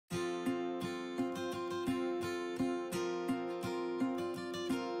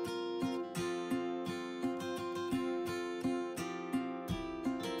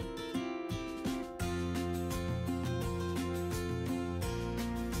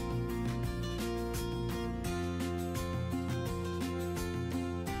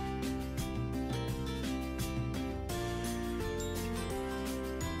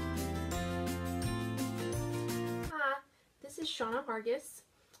Shauna Hargis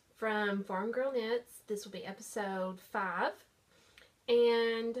from Farm Girl Knits. This will be episode 5.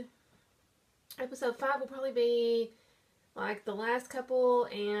 And episode 5 will probably be like the last couple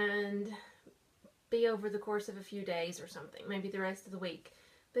and be over the course of a few days or something. Maybe the rest of the week.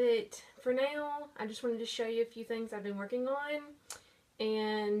 But for now, I just wanted to show you a few things I've been working on.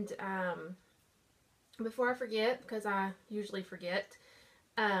 And before I forget, because I usually forget,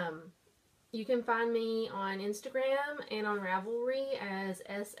 you can find me on Instagram and on Ravelry as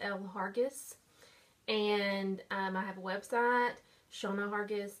SL Hargis. And I have a website,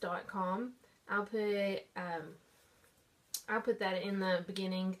 shaunahargis.com. I'll put that in the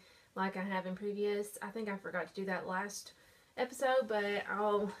beginning like I have in previous. I think I forgot to do that last episode, but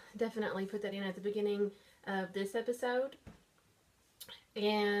I'll definitely put that in at the beginning of this episode.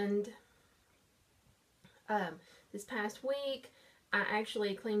 And this past week, I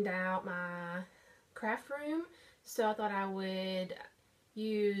actually cleaned out my craft room, so I thought I would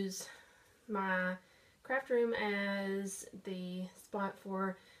use my craft room as the spot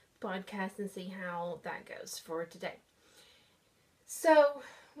for podcast and see how that goes for today. So,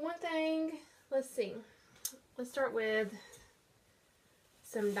 one thing, let's see. Let's start with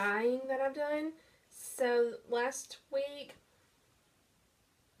some dyeing that I've done. So, last week,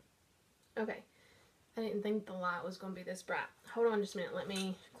 okay, I didn't think the light was going to be this bright. Hold on just a minute. Let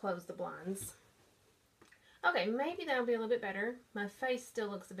me close the blinds. Okay, maybe that'll be a little bit better. My face still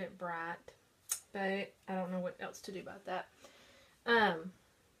looks a bit bright, but I don't know what else to do about that. Oh,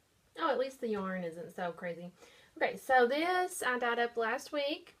 at least the yarn isn't so crazy. Okay, so this I dyed up last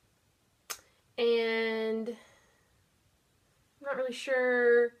week, and I'm not really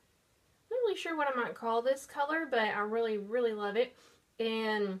sure what I might call this color, but I really, really love it.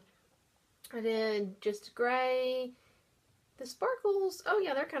 And I did just gray. The sparkles, oh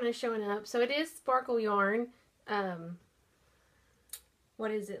yeah, they're kind of showing up. So it is sparkle yarn. What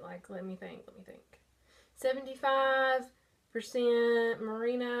is it like? Let me think. 75%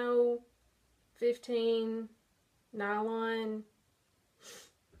 merino, 15 nylon,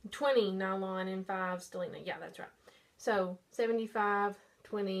 20 nylon, and 5 stellina. Yeah, that's right. So 75,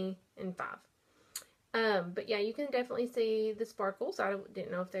 20, and 5. But yeah, you can definitely see the sparkles. I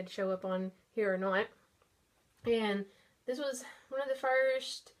didn't know if they'd show up on here or not. And this was one of the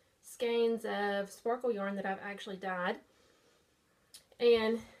first skeins of sparkle yarn that I've actually dyed.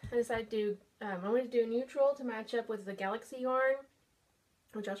 And I decided to, I wanted to do a neutral to match up with the Galaxy yarn,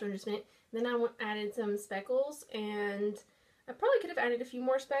 which I'll show in just a minute. Then I added some speckles, and I probably could have added a few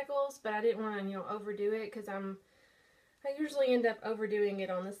more speckles, but I didn't want to, overdo it, because I usually end up overdoing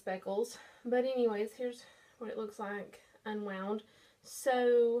it on the speckles. But anyways, here's what it looks like unwound.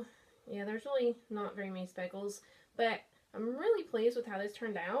 So, yeah, there's really not very many speckles, but I'm really pleased with how this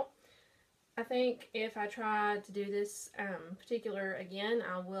turned out. I think if I try to do this particular again,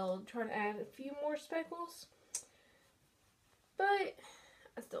 I will try to add a few more speckles, but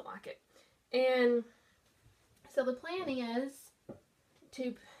I still like it. And so the plan is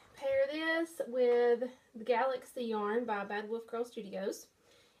to pair this with the Galaxy yarn by Bad Wolf Girl Studios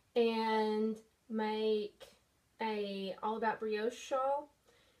and make a All About Brioche shawl.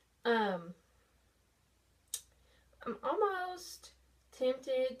 I'm almost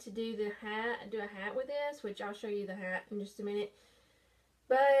tempted to do a hat with this, which I'll show you the hat in just a minute.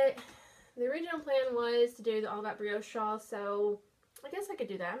 But the original plan was to do the All About Brioche shawl, so I guess I could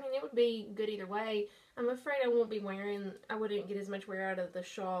do that. I mean, it would be good either way. I'm afraid I wouldn't get as much wear out of the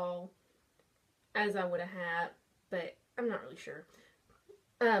shawl as I would a hat, but I'm not really sure.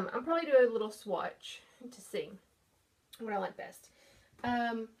 I'll probably do a little swatch to see what I like best.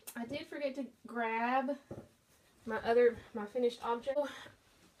 I did forget to grab my finished object.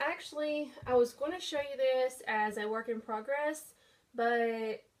 Actually, I was going to show you this as a work in progress,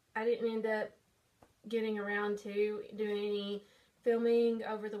 but I didn't end up getting around to doing any filming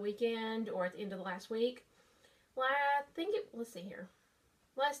over the weekend or at the end of the last week. Well, let's see here.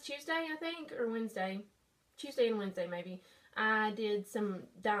 Last Tuesday, I think, or Wednesday. Tuesday and Wednesday, maybe. I did some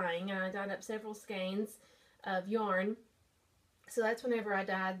dyeing. I dyed up several skeins of yarn. So that's whenever I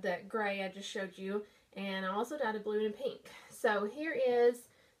dyed that gray I just showed you. And I also dyed a blue and a pink. So here is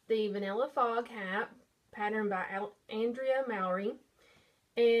the Vanilla Fog hat, patterned by Andrea Mowry.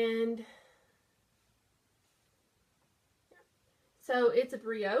 And so it's a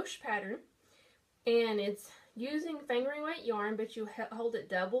brioche pattern. And it's using fingering weight yarn, but you hold it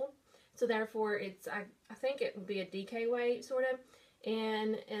double. So therefore, it's I think it would be a DK weight, sort of.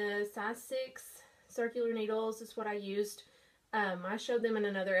 And size 6 circular needles is what I used. I showed them in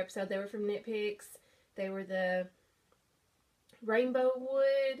another episode. They were from Knit Picks. They were the rainbow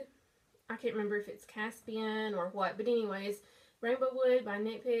wood. I can't remember if it's Caspian or what. But anyways, Rainbow Wood by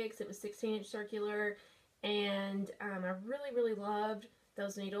Knit Picks. It was 16-inch circular, and I really loved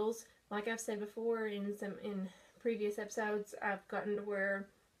those needles. Like I've said before in previous episodes, I've gotten to where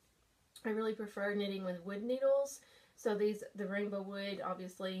I really prefer knitting with wood needles. So the Rainbow Wood,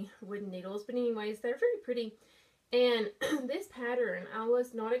 obviously wooden needles, but anyways, they're very pretty. And this pattern, I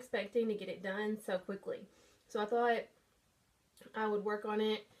was not expecting to get it done so quickly. So I thought I would work on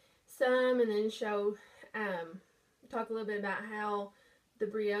it some and then talk a little bit about how the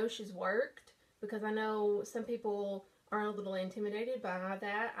brioche is worked, because I know some people are a little intimidated by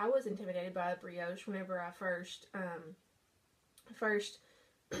that. I was intimidated by brioche whenever I first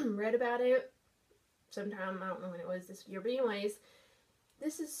read about it. Sometime, I don't know when it was this year, but anyways,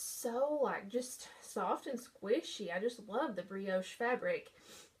 this is so like just soft and squishy. I just love the brioche fabric,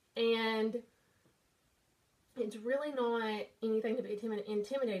 and it's really not anything to be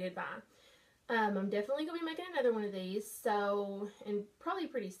intimidated by. I'm definitely going to be making another one of these, so, and probably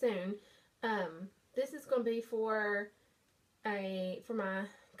pretty soon. This is going to be for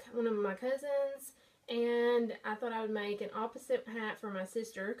one of my cousins, and I thought I would make an opposite hat for my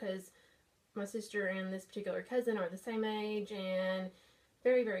sister, because my sister and this particular cousin are the same age and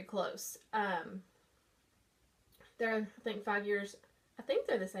very close. They're, I think, 5 years, I think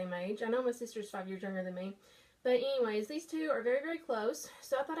they're the same age. I know my sister's 5 years younger than me. But anyways, these two are very close,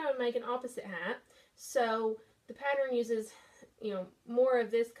 so I thought I would make an opposite hat. So the pattern uses, you know, more of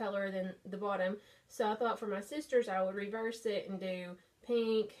this color than the bottom. So I thought for my sister's I would reverse it and do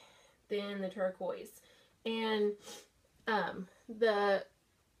pink, then the turquoise. And the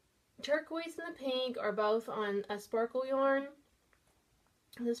turquoise and the pink are both on a sparkle yarn.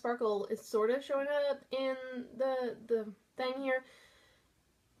 The sparkle is sort of showing up in the thing here.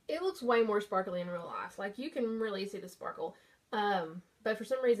 It looks way more sparkly in real life. Like, you can really see the sparkle. But for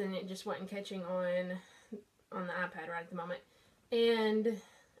some reason, it just wasn't catching on the iPad right at the moment. And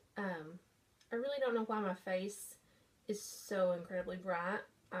I really don't know why my face is so incredibly bright.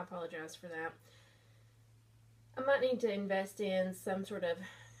 I apologize for that. I might need to invest in some sort of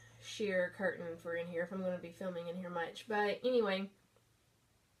sheer curtain for in here if I'm going to be filming in here much. But anyway,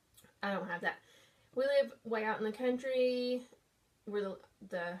 I don't have that. We live way out in the country. We're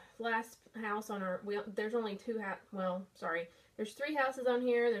the last house on our, there's only there's 3 houses on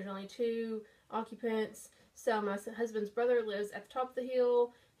here. There's only 2 occupants. So my husband's brother lives at the top of the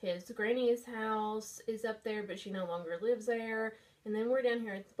hill. His granny's house is up there, but she no longer lives there. And then we're down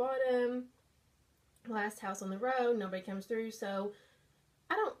here at the bottom. Last house on the road. Nobody comes through, so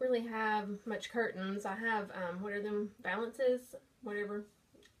I don't really have much curtains. I have, what are them? Valances? Whatever.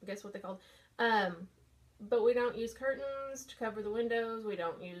 I guess what they're called. But we don't use curtains to cover the windows. We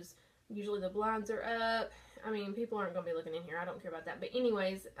don't use, usually the blinds are up. I mean, people aren't going to be looking in here. I don't care about that. But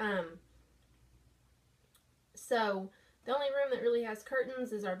anyways, so the only room that really has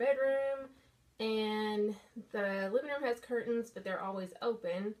curtains is our bedroom. And the living room has curtains, but they're always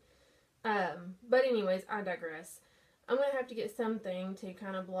open. But anyways, I digress. I'm going to have to get something to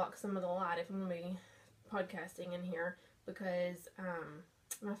kind of block some of the light if I'm going to be podcasting in here, because,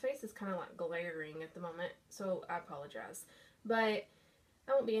 my face is kind of like glaring at the moment, so I apologize. But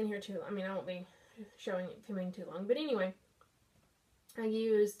I won't be in here too long. I mean, I won't be filming too long. But anyway, I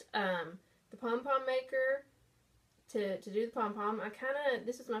used the pom-pom maker to do the pom-pom.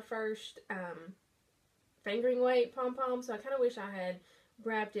 This is my first fingering weight pom-pom, so I kind of wish I had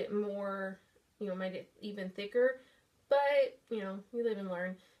wrapped it more, you know, made it even thicker. But, you know, you live and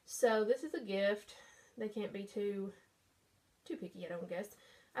learn. So this is a gift. They can't be too picky, I don't guess.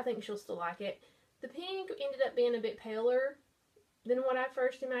 I think she'll still like it. The pink ended up being a bit paler than what I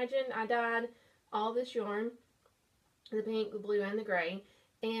first imagined. I dyed all this yarn, the pink, the blue, and the gray,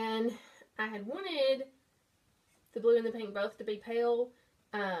 and I had wanted the blue and the pink both to be pale.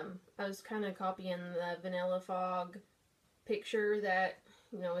 I was kind of copying the Vanilla Fog picture that,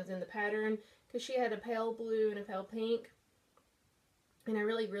 you know, is in the pattern, because she had a pale blue and a pale pink, and I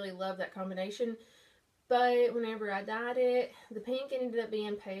really love that combination. But whenever I dyed it, the pink ended up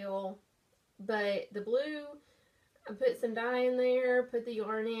being pale, but the blue, I put some dye in there, put the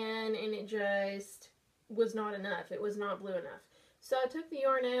yarn in, and it just was not enough. It was not blue enough. So I took the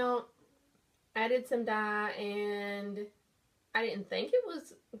yarn out, added some dye, and I didn't think it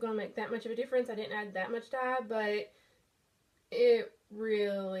was going to make that much of a difference. I didn't add that much dye, but it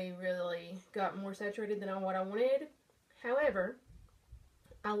really got more saturated than what I wanted. However,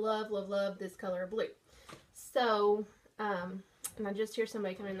 I love this color of blue. So, and I just hear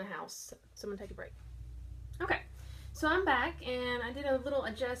somebody come in the house, so I'm going to take a break. Okay, so I'm back, and I did a little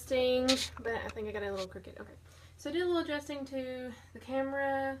adjusting, but I think I got a little crooked. Okay, so I did a little adjusting to the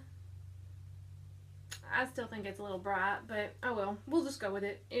camera. I still think it's a little bright, but oh well, we'll just go with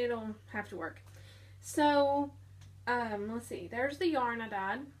it. It'll have to work. So, let's see. There's the yarn I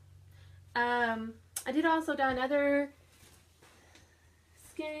dyed. I did also dye another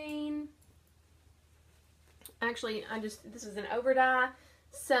skein. Actually, this is an over dye.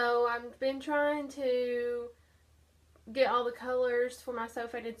 So I've been trying to get all the colors for my sew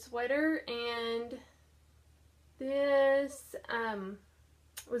faded sweater, and this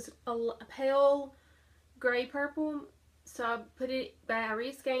was a pale gray purple. So I put it back, I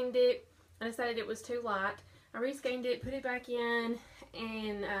reskeined it. I decided it was too light. I reskeined it, put it back in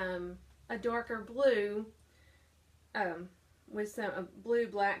a darker blue with a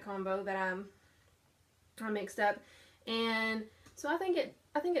blue-black combo that I mixed up, and so I think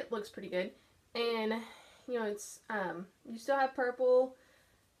it looks pretty good. And you know, it's you still have purple,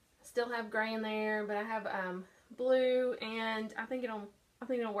 still have gray in there, but I have blue, and I think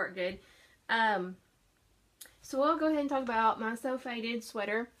it'll work good. So we'll go ahead and talk about my sew faded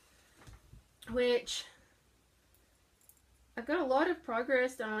sweater, which I've got a lot of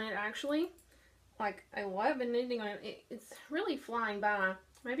progress on it actually. Like a lot I've been knitting on it. It's really flying by.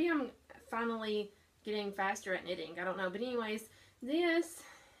 Maybe I'm finally getting faster at knitting. I don't know. But anyways, this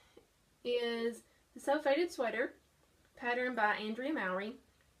is the Sew Faded Sweater, patterned by Andrea Mowry.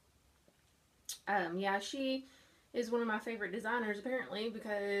 Yeah, she is one of my favorite designers apparently,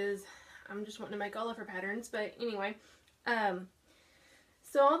 because I'm just wanting to make all of her patterns. But anyway,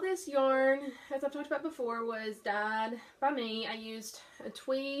 so all this yarn, as I've talked about before, was dyed by me. I used a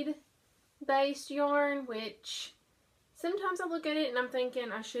tweed based yarn, which sometimes I look at it and I'm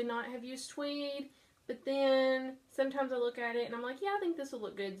thinking I should not have used tweed, but then sometimes I look at it and I'm like, yeah, I think this will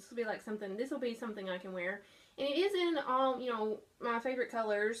look good. This will be like something, this will be something I can wear. And it is in all, you know, my favorite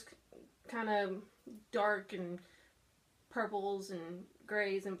colors, kind of dark and purples and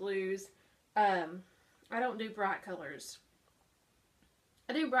grays and blues. I don't do bright colors.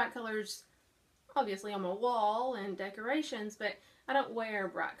 I do bright colors obviously on my wall and decorations, but I don't wear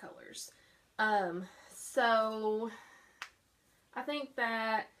bright colors. So I think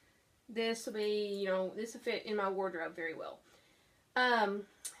that this will be, you know, this will fit in my wardrobe very well.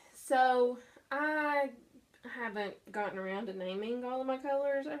 So I haven't gotten around to naming all of my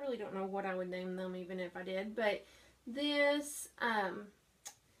colors. I really don't know what I would name them even if I did, but this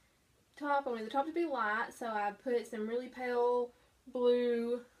top, I wanted the top to be light, so I put some really pale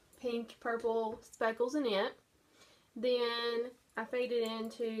blue, pink, purple speckles in it. Then I faded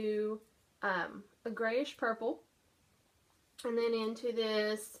into a grayish purple, and then into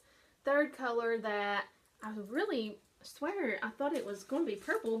this third color that I really swear I thought it was going to be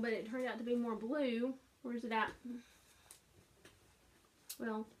purple, but it turned out to be more blue. Where's it at?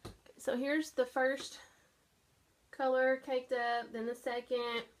 Well, so here's the first color caked up, then the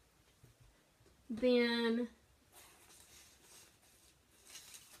second, then,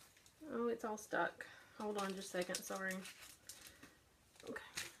 oh, it's all stuck. Hold on just a second, sorry. Okay.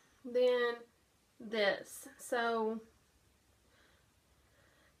 Then this. So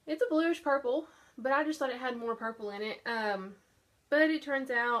it's a bluish purple, but I just thought it had more purple in it. But it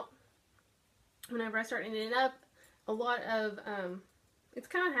turns out whenever I start knitting it up, a lot of, it's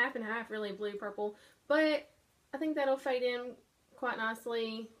kind of half and half really, blue purple, but I think that'll fade in quite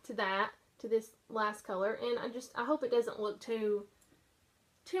nicely to that, to this last color. And I hope it doesn't look too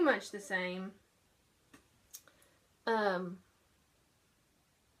much the same. It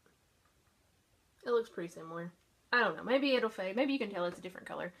looks pretty similar. I don't know. Maybe it'll fade. Maybe you can tell it's a different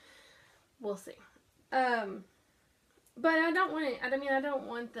color. We'll see. But I don't want it. I mean, I don't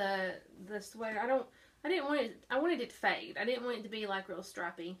want the sweater. I didn't want it. I wanted it to fade. I didn't want it to be like real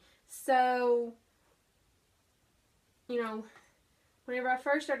stripy. So, you know, whenever I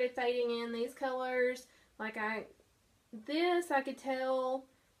first started fading in these colors, like I could tell,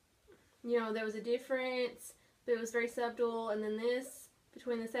 you know, there was a difference, but it was very subtle. And then this,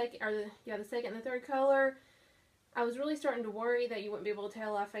 between the second, or the second and the third color, I was really starting to worry that you wouldn't be able to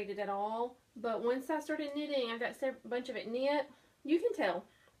tell I faded at all. But once I started knitting, I got a bunch of it knit. You can tell.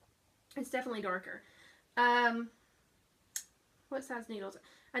 It's definitely darker. What size needles?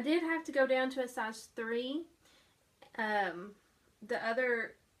 I did have to go down to a size 3. The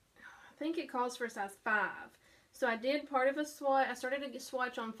other, I think it calls for a size 5. So I did part of a swatch. I started a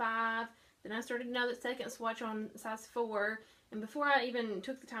swatch on 5. Then I started another second swatch on size 4. And before I even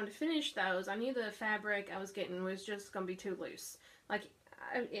took the time to finish those, I knew the fabric I was getting was just going to be too loose. Like,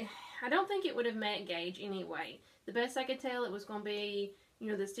 I don't think it would have met gauge anyway. The best I could tell, it was going to be,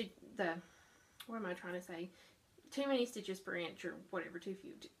 you know, what am I trying to say? Too many stitches per inch or whatever, too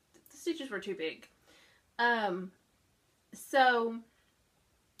few. The stitches were too big. So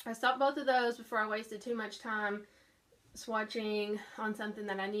I stopped both of those before I wasted too much time swatching on something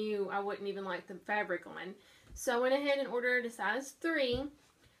that I knew I wouldn't even like the fabric on. So I went ahead and ordered a size 3.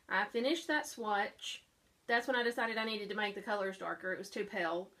 I finished that swatch. That's when I decided I needed to make the colors darker. It was too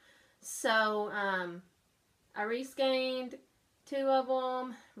pale. So I reskeined 2 of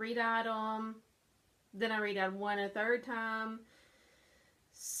them, redyed them, then I redyed one a 3rd time.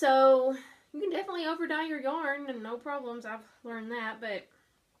 So you can definitely over dye your yarn and no problems. I've learned that, but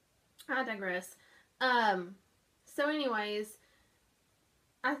I digress. So anyways,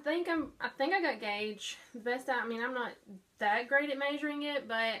 I think I got gauge. The best I mean, I'm not that great at measuring it,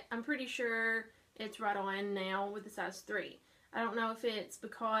 but I'm pretty sure it's right on now with the size 3. I don't know if it's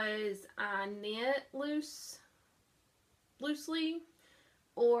because I knit loosely,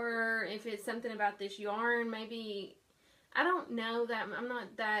 or if it's something about this yarn. Maybe, I don't know that,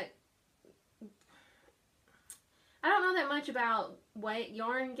 I don't know that much about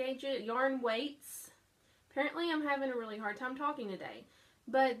yarn weights. Apparently I'm having a really hard time talking today.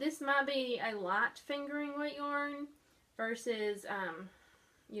 But this might be a light fingering weight yarn versus,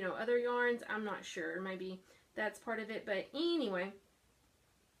 you know, other yarns. I'm not sure. Maybe that's part of it. But anyway,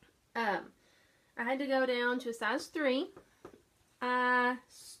 I had to go down to a size 3. I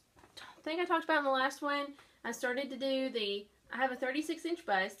think I talked about in the last one, I started to do I have a 36-inch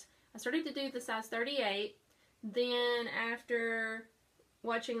bust. I started to do the size 38. Then after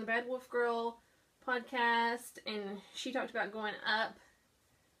watching the Bad Wolf Girl podcast, and she talked about going up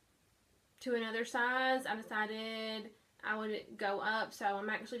to another size, I decided I would go up, so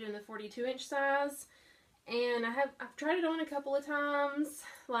I'm actually doing the 42-inch size. And I've tried it on a couple of times.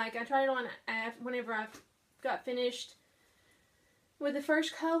 Like, I tried it on whenever I got finished with the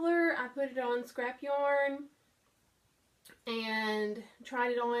first color. I put it on scrap yarn and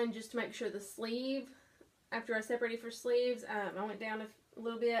tried it on just to make sure the sleeve, after I separated for sleeves, I went down a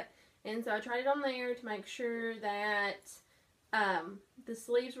little bit, and so I tried it on there to make sure that the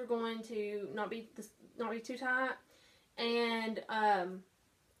sleeves were going to not be too tight, and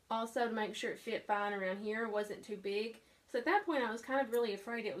also to make sure it fit fine around here, wasn't too big. So at that point I was kind of really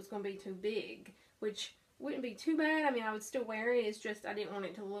afraid it was going to be too big, which wouldn't be too bad. I mean, I would still wear it. It's just I didn't want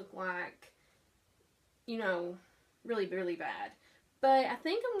it to look like, you know, really, really bad. But I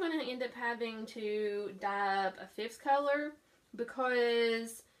think I'm going to end up having to dye up a 5th color,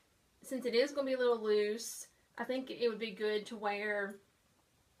 because since it is going to be a little loose, I think it would be good to wear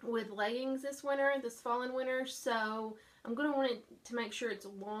with leggings this fall and winter. So I'm going to want it to make sure it's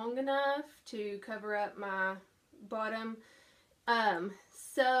long enough to cover up my bottom.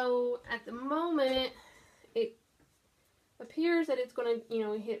 So at the moment, it appears that it's going to, you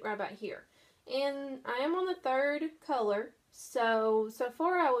know, hit right about here. And I am on the 3rd color. So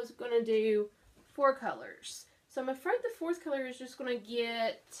far I was going to do 4 colors. So I'm afraid the 4th color is just going to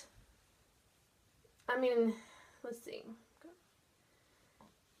get, I mean, let's see.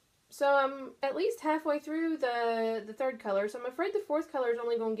 So I'm at least halfway through the 3rd color. So I'm afraid the 4th color is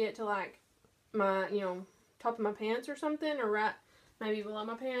only going to get to like my, you know, top of my pants or something, or right maybe below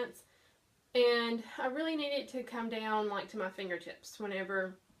my pants. And I really need it to come down like to my fingertips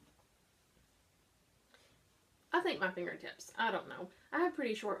whenever, I think my fingertips. I don't know. I have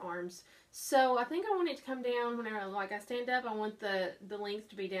pretty short arms. So I think I want it to come down whenever, like, I stand up. I want the length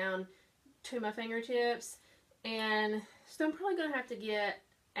to be down to my fingertips. And so I'm probably going to have to get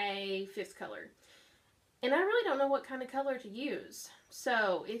a 5th color. And I really don't know what kind of color to use.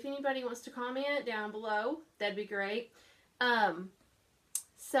 So if anybody wants to comment down below, that'd be great.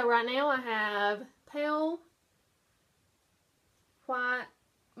 So right now I have pale white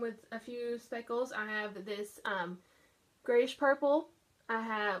with a few speckles. I have this grayish purple. I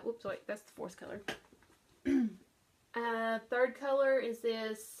have, whoops, wait, that's the 4th color. 3rd color is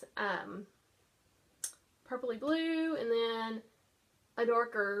this purpley blue, and then a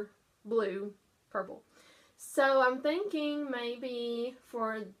darker blue purple. So I'm thinking maybe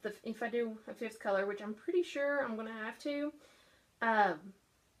for if I do a 5th color, which I'm pretty sure I'm going to have to,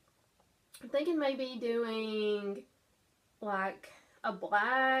 I'm thinking maybe doing like a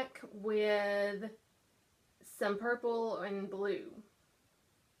black with some purple and blue.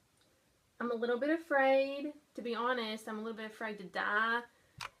 I'm a little bit afraid, to be honest, I'm a little bit afraid to dye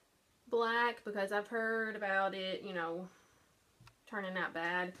black because I've heard about it, you know, turning out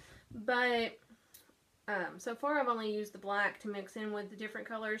bad. But so far I've only used the black to mix in with the different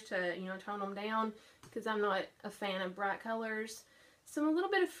colors to, you know, tone them down, because I'm not a fan of bright colors. So I'm a little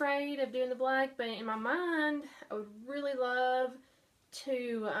bit afraid of doing the black, but in my mind I would really love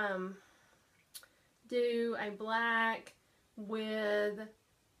to do a black with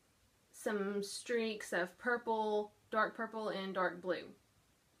some streaks of purple, dark purple, and dark blue.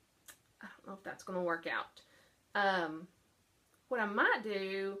 I don't know if that's going to work out. What I might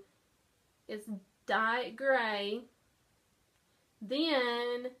do is dye it gray,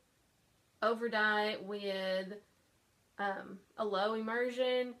 then over dye it with a low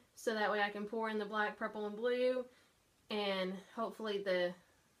immersion, so that way I can pour in the black, purple, and blue, and hopefully the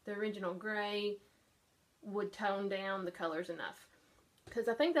original gray would tone down the colors enough. Because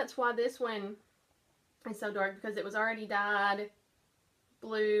I think that's why this one is so dark, because it was already dyed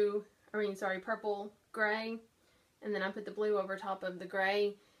purple, gray, and then I put the blue over top of the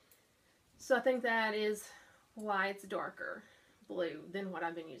gray. So I think that is why it's darker blue than what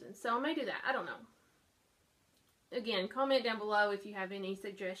I've been using. So I may do that. I don't know. Again, comment down below if you have any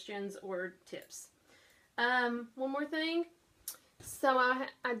suggestions or tips. One more thing. So I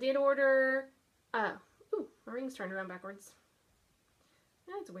did order, ooh, my ring's turned around backwards.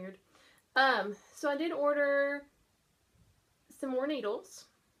 That's weird. So I did order some more needles,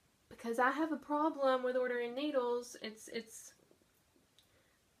 because I have a problem with ordering needles. It's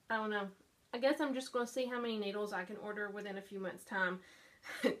I don't know. I guess I'm just going to see how many needles I can order within a few months' time.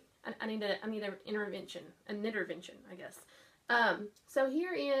 I need an intervention, a knittervention, I guess. So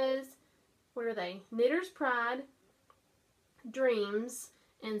here is, what are they? Knitter's Pride Dreams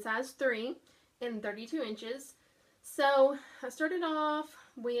in size 3 and 32 inches. So I started off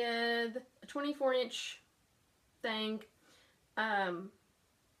with a 24-inch thing. Some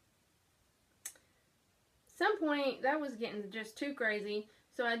point that was getting just too crazy,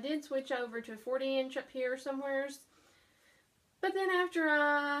 so I did switch over to a 40-inch up here somewheres. But then after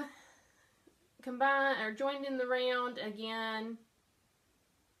I joined in the round again,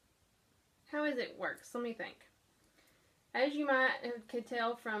 how is it works? Let me think. As you could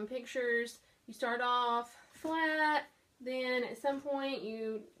tell from pictures, you start off flat, then at some point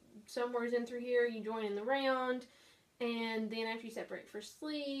somewhere's in through here, you join in the round, and then after you separate for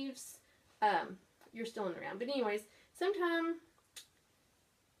sleeves, you're still in the round. But anyways, sometime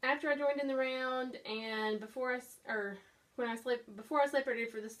after I joined in the round and before I separated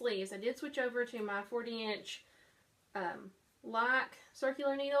for the sleeves, I did switch over to my 40-inch lock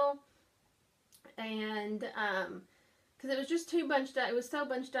circular needle, and because it was just too bunched up, it was so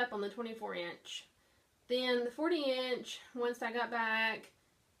bunched up on the 24-inch. Then the 40-inch, once I got back,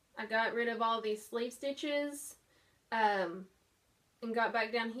 I got rid of all these sleeve stitches, and got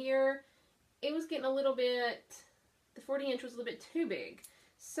back down here. It was getting a little bit, the 40-inch was a little bit too big.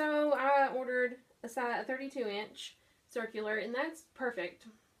 So I ordered a 32-inch circular, and that's perfect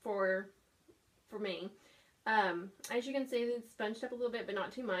for me. As you can see, it's bunched up a little bit, but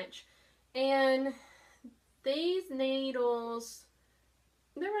not too much. And these needles,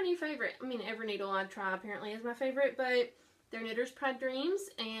 they're my new favorite. I mean, every needle I try apparently is my favorite, but they're Knitter's Pride Dreams,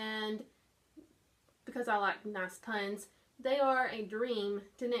 and because I like nice puns, they are a dream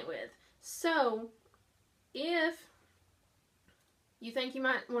to knit with. So, if you think you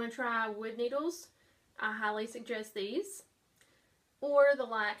might want to try wood needles, I highly suggest these, or the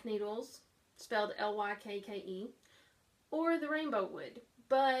Lyke needles, spelled L-Y-K-K-E, or the rainbow wood.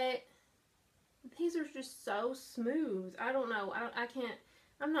 But these are just so smooth. I don't know.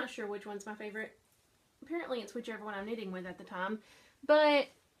 I'm not sure which one's my favorite. Apparently it's whichever one I'm knitting with at the time. But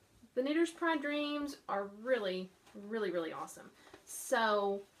the Knitter's Pride Dreams are really, really, really awesome.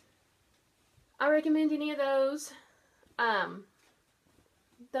 So I recommend any of those.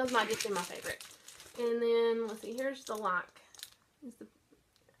 Those might just be my favorite. And then, let's see, here's the Lyke.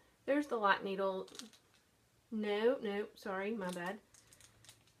 There's the Lyke needle. No, sorry, my bad.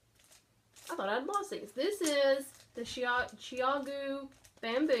 I thought I'd lost these. This is the Chiagu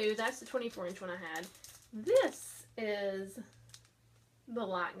Bamboo. That's the 24-inch one I had. This is the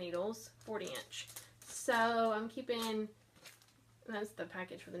Lyke needles, 40-inch. So I'm keeping, that's the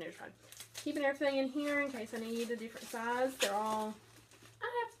package for the Knitter's Pride. Keeping everything in here in case I need a different size. I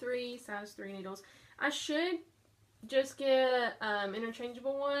have 3 size 3 needles. I should just get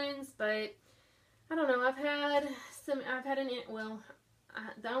interchangeable ones, but I don't know.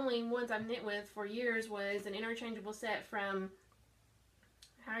 The only ones I've knit with for years was an interchangeable set from,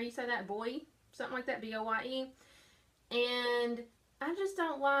 how do you say that, Boy? Something like that, B-O-Y-E. And I just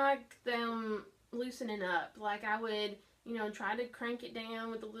don't like them loosening up. Like, I would, try to crank it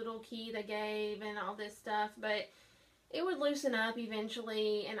down with the little key they gave and all this stuff, but it would loosen up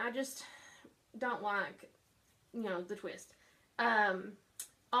eventually, and I just don't like, the twist.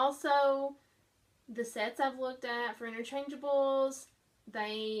 Also, the sets I've looked at for interchangeables,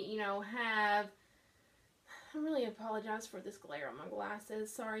 they, have, I really apologize for this glare on my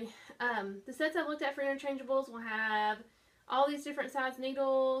glasses, sorry. The sets I've looked at for interchangeables will have all these different size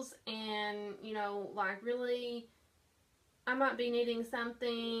needles, and, like, really, I might be needing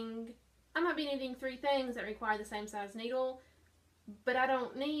something I might be needing 3 things that require the same size needle, but I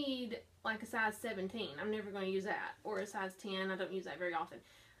don't need like a size 17. I'm never going to use that. Or a size 10. I don't use that very often.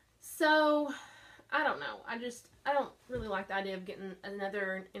 So, I don't know. I don't really like the idea of getting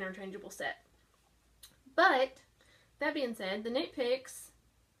another interchangeable set. But, that being said, the Knit Picks,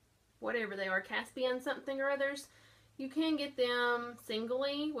 whatever they are, Caspian something or others, you can get them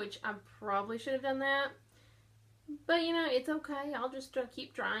singly, which I probably should have done that. But, you know, it's okay. I'll just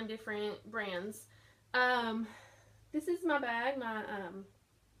keep trying different brands. This is my bag,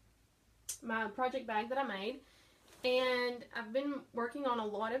 my project bag that I made. And I've been working on a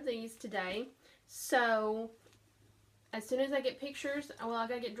lot of these today. So, as soon as I get pictures, well, I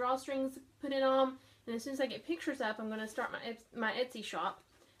gotta get drawstrings put in on. And as soon as I get pictures up, I'm going to start my Etsy shop.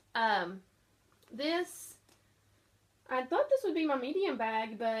 This, I thought this would be my medium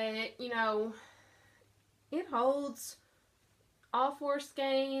bag, but, you know, it holds all 4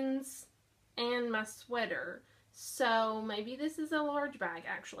 skeins and my sweater. So, maybe this is a large bag,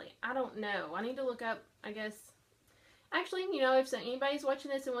 actually. I don't know. I need to look up, I guess. Actually, you know, if anybody's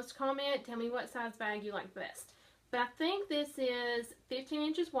watching this and wants to comment, tell me what size bag you like best. But I think this is 15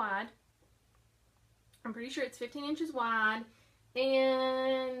 inches wide. I'm pretty sure it's 15 inches wide.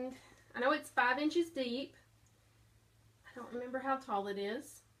 And I know it's 5 inches deep. I don't remember how tall it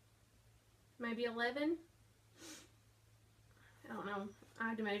is. Maybe 11? I don't know. I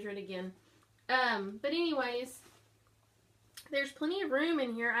have to measure it again. But anyways, there's plenty of room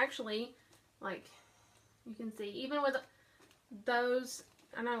in here, actually. Like, you can see, even with those,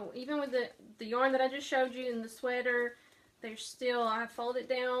 I know, even with the yarn that I just showed you and the sweater, there's still, I fold it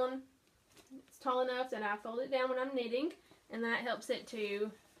down. It's tall enough that I fold it down when I'm knitting, and that helps it to,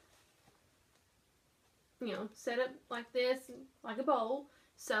 you know, set up like this, like a bowl.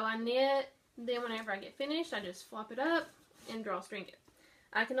 So I knit, then whenever I get finished, I just flop it up and drawstring it.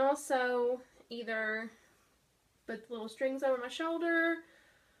 I can also either put the little strings over my shoulder,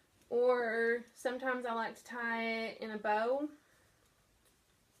 or sometimes I like to tie it in a bow,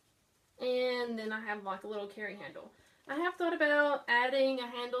 and then I have like a little carry handle. I have thought about adding a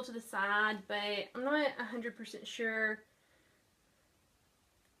handle to the side, but I'm not 100% sure.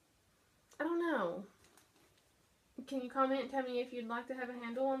 I don't know. Can you comment and tell me if you'd like to have a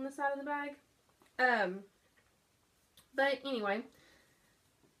handle on the side of the bag? But anyway,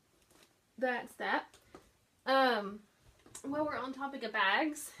 that's that. While we're on topic of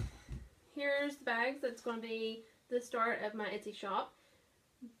bags, here's the bags that's going to be the start of my Etsy shop.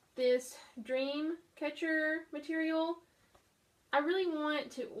 This dream catcher material, I really want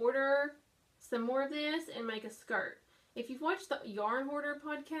to order some more of this and make a skirt. If you've watched the Yarn Hoarder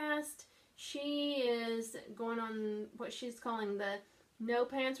podcast, she is going on what she's calling the No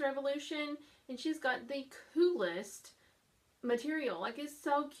Pants Revolution, and she's got the coolest material. Like, it's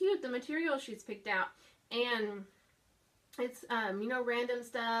so cute, the material she's picked out. And it's, you know, random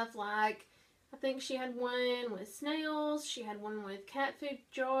stuff, like, I think she had one with snails, she had one with cat food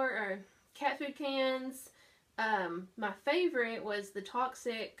cans. My favorite was the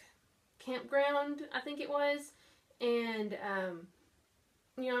toxic campground, I think it was. And,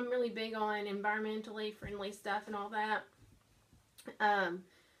 you know, I'm really big on environmentally friendly stuff and all that.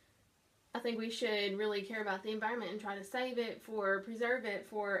 I think we should really care about the environment and try to preserve it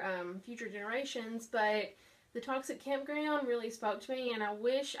for future generations. But the toxic campground really spoke to me, and I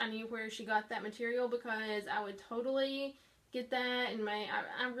wish I knew where she got that material, because I would totally get that, and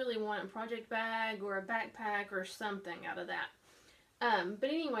I really want a project bag or a backpack or something out of that. But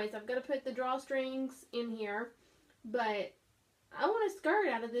anyways, I've got to put the drawstrings in here, but I want a skirt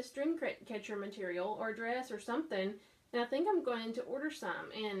out of this string catcher material, or a dress or something, and I think I'm going to order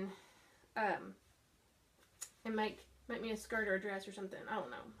some and make me a skirt or a dress or something. I don't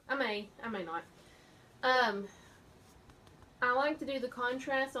know. I may not. I like to do the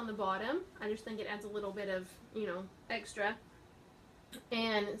contrast on the bottom. I just think it adds a little bit of, you know, extra.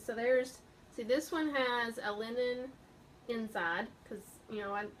 And so see, this one has a linen inside, because, you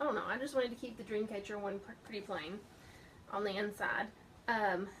know, I don't know, I just wanted to keep the Dreamcatcher one pretty plain on the inside.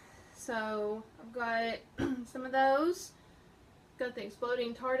 So I've got some of those. Got the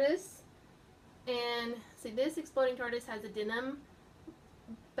Exploding TARDIS. And see, this Exploding TARDIS has a denim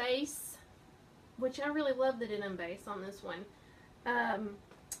base, which I really love the denim base on this one. I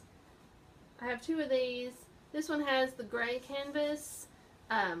have 2 of these. This one has the gray canvas,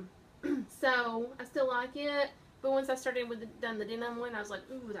 so I still like it, but once I started done the denim one, I was like,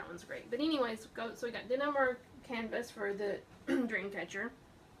 ooh, that one's great. But anyways, so we got denim or canvas for the Dreamcatcher.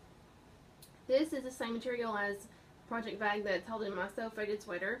 This is the same material as the project bag that's holding my self-faded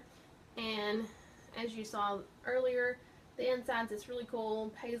sweater, and as you saw earlier, The inside's this really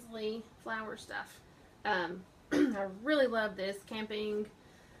cool paisley flower stuff. I really love this camping,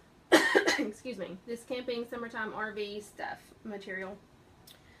 excuse me, this camping summertime RV stuff material.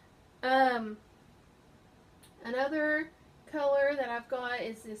 Another color that I've got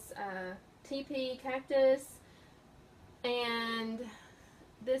is this TP cactus, and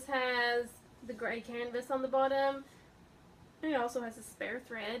this has the gray canvas on the bottom, and it also has a spare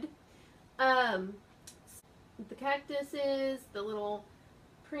thread. The cactuses, the little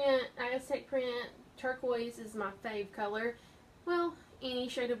print, Aztec print, turquoise is my fave color. Well, any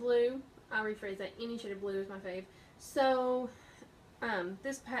shade of blue. I'll rephrase that. Any shade of blue is my fave. So,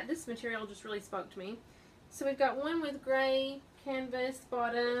 this material just really spoke to me. So we've got one with gray canvas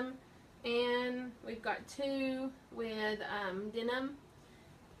bottom, and we've got two with denim.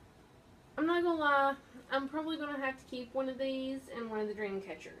 I'm not gonna lie, I'm probably gonna have to keep one of these and one of the dream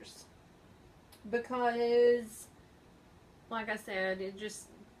catchers, because, like I said, it just,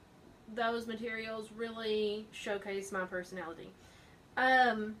 those materials really showcase my personality.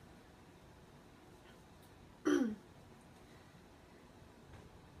 Okay,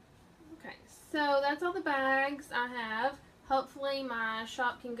 so that's all the bags I have. Hopefully my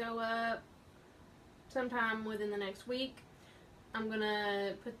shop can go up sometime within the next week. I'm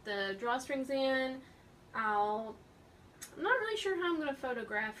gonna put the drawstrings in. I'm not really sure how I'm gonna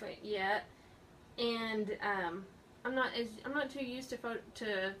photograph it yet, and I'm not too used to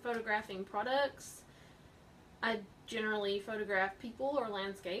photographing products. I generally photograph people or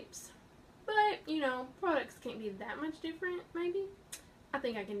landscapes, but you know, products can't be that much different. Maybe I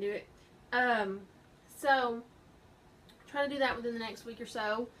think I can do it. So try to do that within the next week or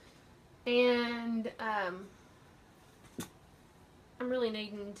so, and I'm really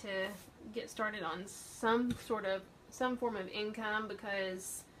needing to get started on some form of income,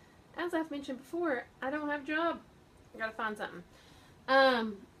 because, as I've mentioned before, I don't have a job. I gotta find something.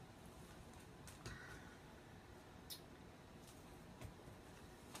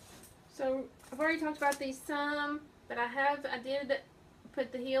 So I've already talked about these some, but I did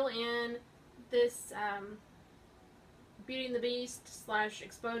put the heel in this Beauty and the Beast /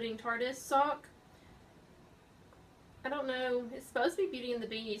 Exploding TARDIS sock. I don't know, it's supposed to be Beauty and the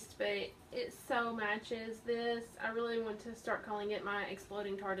Beast, but it so matches this. I really want to start calling it my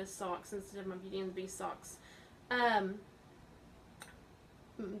Exploding TARDIS socks instead of my Beauty and the Beast socks.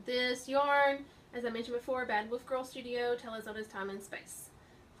 This yarn, as I mentioned before, Bad Wolf Girl Studio, Telezoda's Time and Space,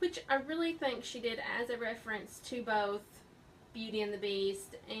 which I really think she did as a reference to both Beauty and the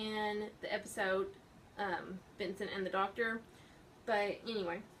Beast and the episode Vincent and the Doctor. But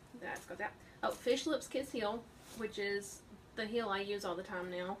anyway, that's got that. Oh, Fish Lips Kiss heel, which is the heel I use all the time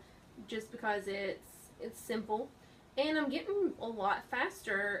now, just because it's simple, and I'm getting a lot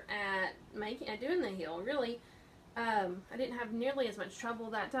faster at doing the heel. Really, I didn't have nearly as much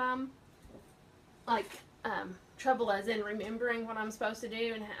trouble that time, like trouble as in remembering what I'm supposed to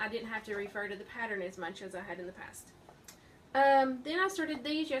do, and I didn't have to refer to the pattern as much as I had in the past. Then I started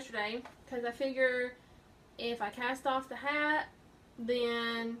these yesterday, because I figure if I cast off the hat,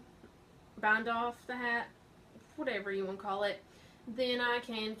 then bind off the hat, whatever you want to call it, then I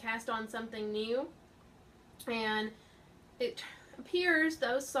can cast on something new. And it appears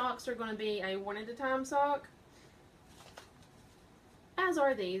those socks are going to be a one at a time sock, as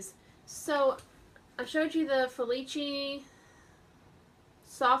are these. So I showed you the Felici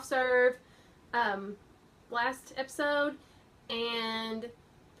soft serve last episode, and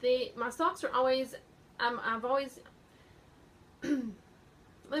my socks are always, I've always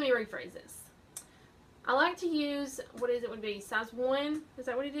let me rephrase this. I like to use, would be size 1, is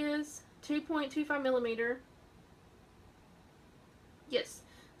that what it is? 2.25 millimeter. Yes,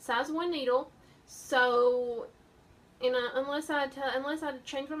 size 1 needle. So, unless I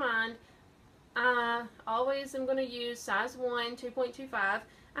change my mind, I always am going to use size 1, 2.25. I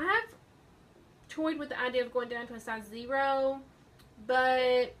have toyed with the idea of going down to a size 0,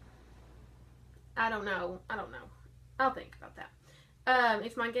 but I don't know. I'll think about that.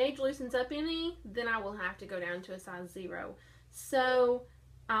 If my gauge loosens up any, then I will have to go down to a size 0. So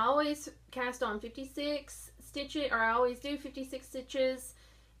I always cast on 56 stitches, or I always do 56 stitches,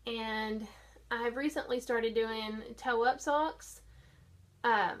 and I have recently started doing toe-up socks,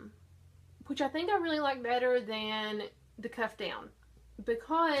 which I think I really like better than the cuff down,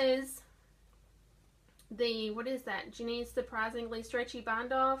 because the, Janine's Surprisingly Stretchy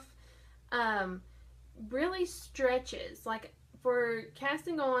Bind Off really stretches. Like, for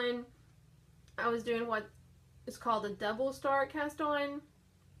casting on, I was doing what is called a double start cast on,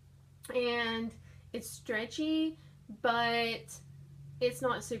 and it's stretchy, but it's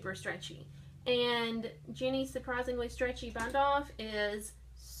not super stretchy. And Jenny's surprisingly stretchy bind off is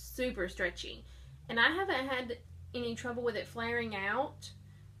super stretchy. And I haven't had any trouble with it flaring out.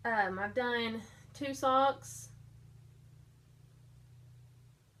 I've done 2 socks.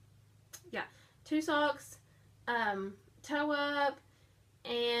 Yeah, 2 socks, toe up,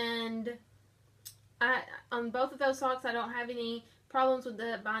 and on both of those socks I don't have any problems with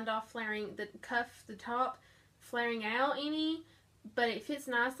the bind off flaring, the cuff, the top flaring out any, but it fits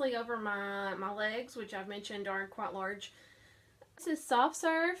nicely over my legs, which I've mentioned are quite large. This is Soft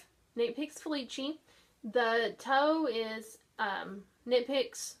Serve Knit Picks Felici. The toe is Knit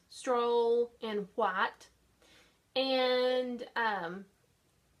Picks Stroll in white, and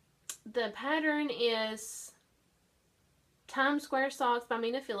the pattern is Times Square Socks by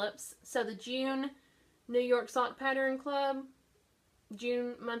Mina Phillips. So the June New York Sock Pattern Club,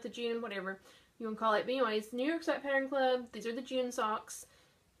 month of June, whatever you want to call it. But anyways, New York Sock Pattern Club, these are the June socks.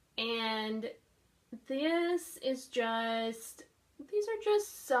 And this is just, these are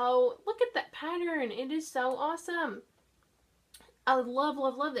just so, look at that pattern. It is so awesome. I love,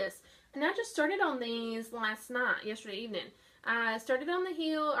 love, love this. And I just started on these last night, yesterday evening. I started on the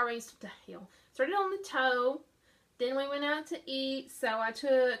heel, started on the toe. Then we went out to eat, so I've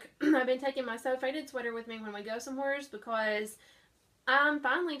been taking my sew faded sweater with me when we go somewhere, because I'm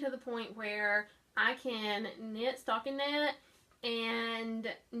finally to the point where I can knit stockinette and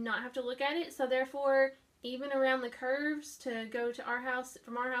not have to look at it. So therefore, even around the curves to go to our house,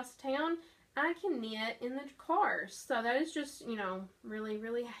 from our house to town, I can knit in the car. So that is just, you know, really,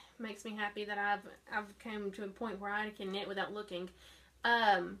 really makes me happy that I've come to a point where I can knit without looking.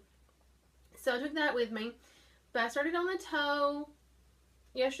 So I took that with me. But I started on the toe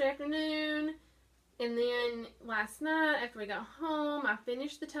yesterday afternoon, and then last night after we got home, I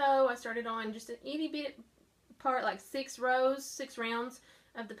finished the toe. I started on just an itty bit part, like 6 rounds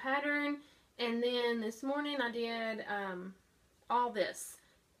of the pattern, and then this morning I did all this,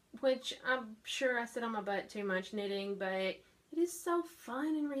 which I'm sure I sit on my butt too much knitting, but it is so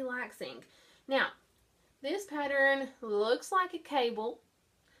fun and relaxing. Now, this pattern looks like a cable,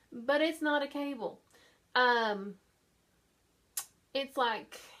 but it's not a cable. It's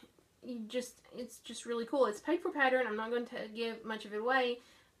like, it's just really cool. It's paper pattern. I'm not going to give much of it away.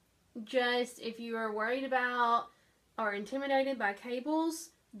 Just if you are worried about or intimidated by cables,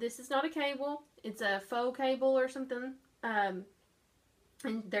 this is not a cable. It's a faux cable or something. And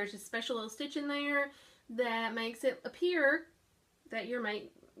there's a special little stitch in there that makes it appear that you're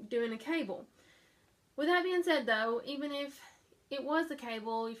doing a cable. With that being said though, even if it was a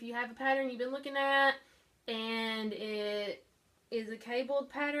cable, if you have a pattern you've been looking at and it is a cabled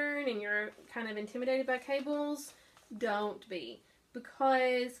pattern and you're kind of intimidated by cables, don't be.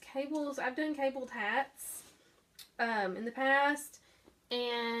 Because cables, I've done cabled hats in the past,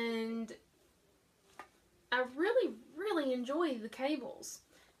 and I really, really enjoy the cables.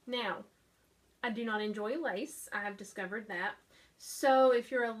 Now, I do not enjoy lace. I have discovered that. So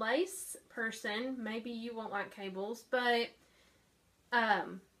if you're a lace person, maybe you won't like cables, but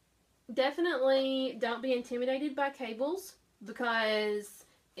definitely don't be intimidated by cables, because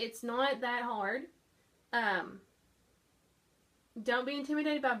it's not that hard. Don't be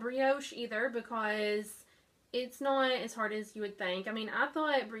intimidated by brioche either, because it's not as hard as you would think. I mean, I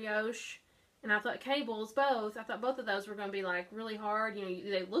thought brioche and I thought cables, both, I thought both of those were going to be like really hard. You know,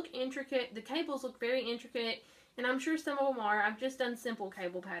 they look intricate. The cables look very intricate, and I'm sure some of them are. I've just done simple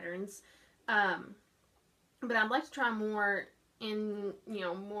cable patterns. But I'd like to try more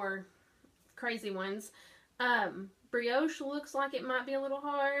more crazy ones. Brioche looks like it might be a little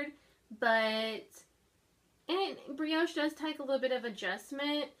hard, but brioche does take a little bit of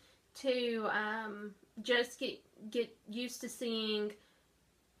adjustment to just get used to seeing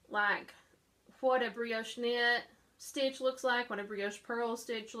like what a brioche knit stitch looks like, what a brioche purl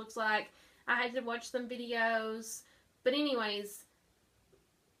stitch looks like. I had to watch some videos, but anyways,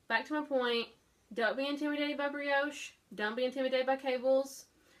 back to my point. Don't be intimidated by brioche. Don't be intimidated by cables.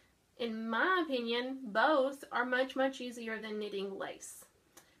 In my opinion, both are much, much easier than knitting lace.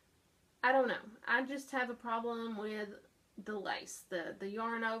 I don't know. I just have a problem with the lace. The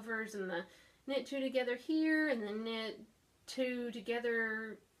yarn overs and the knit 2 together here and then knit 2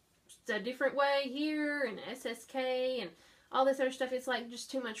 together a different way here and SSK and all this other stuff. It's like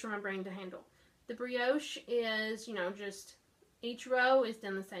just too much for my brain to handle. The brioche is, you know, just each row is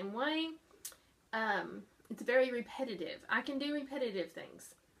done the same way. It's very repetitive. I can do repetitive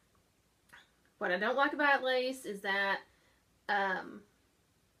things. What I don't like about lace is that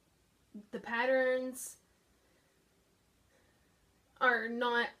the patterns are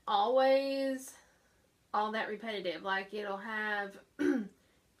not always all that repetitive. Like it'll have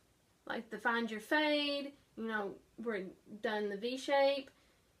like the Find Your Fade, you know, we're done the V shape.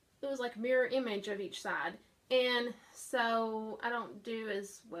 It was like a mirror image of each side. And so I don't do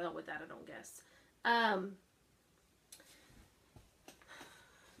as well with that, I don't guess. I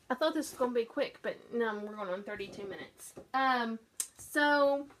thought this was going to be quick, but no, we're going on 32 minutes.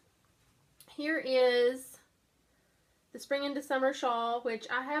 So here is the spring into summer shawl, which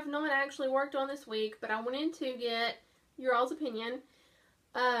I have not actually worked on this week, but I wanted to get your all's opinion.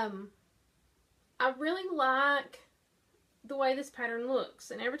 I really like the way this pattern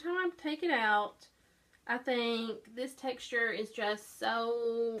looks, and every time I take it out, I think this texture is just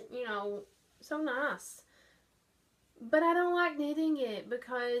so, you know, so nice. But I don't like knitting it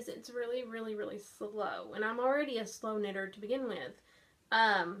because it's really, really, really slow. And I'm already a slow knitter to begin with.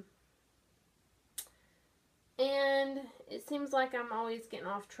 And it seems like I'm always getting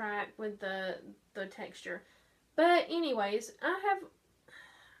off track with the texture. But anyways,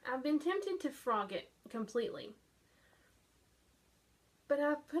 I've been tempted to frog it completely. But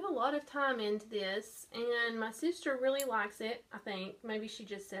I've put a lot of time into this, and my sister really likes it, I think. Maybe she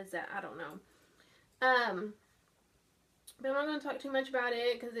just says that, I don't know. But I'm not going to talk too much about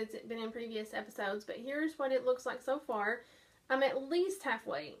it because it's been in previous episodes. But here's what it looks like so far. I'm at least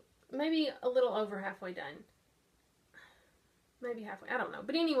halfway. Maybe a little over halfway done. Maybe halfway. I don't know.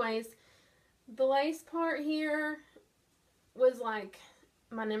 But anyways, the lace part here was like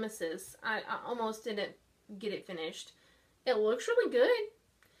my nemesis. I almost didn't get it finished. It looks really good.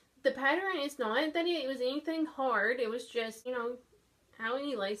 The pattern is not that it was anything hard. It was just, you know, how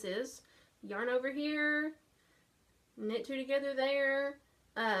any lace is. Yarn over here. Knit two together there,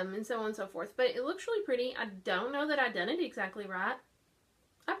 and so on and so forth. But it looks really pretty. I don't know that I done it exactly right.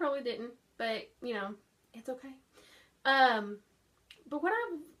 I probably didn't, but, you know, it's okay. But what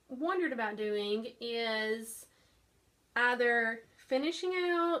I've wondered about doing is either finishing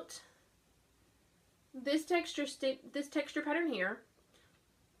out this texture pattern here,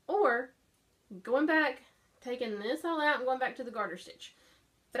 or going back, taking this all out and going back to the garter stitch.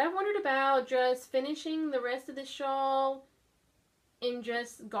 But I wondered about just finishing the rest of the shawl in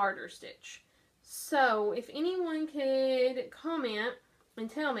just garter stitch. So if anyone could comment and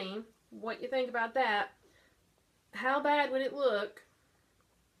tell me what you think about that, how bad would it look?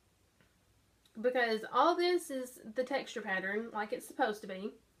 Because all this is the texture pattern like it's supposed to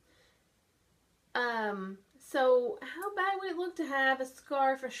be. So how bad would it look to have a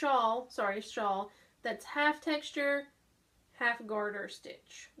shawl that's half texture, half garter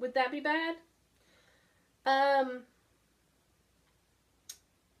stitch? Would that be bad?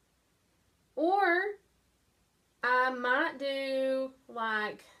 Or I might do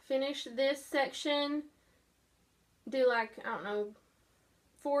like finish this section, do like, I don't know,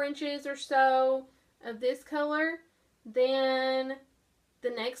 4 inches or so of this color, then the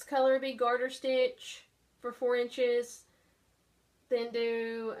next color would be garter stitch for 4 inches, then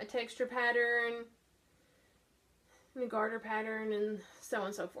do a texture pattern, the garter pattern, and so on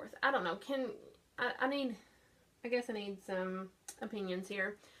and so forth. I don't know. I guess I need some opinions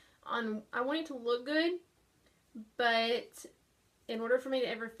here. I want it to look good, but in order for me to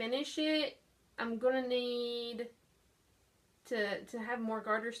ever finish it, I'm gonna need to have more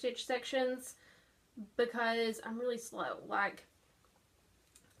garter stitch sections because I'm really slow. Like,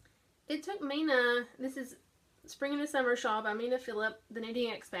 it took Mina, this is Spring into Summer Shawl by Mina Phillip, the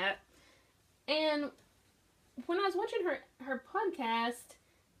knitting expat, and when I was watching her podcast,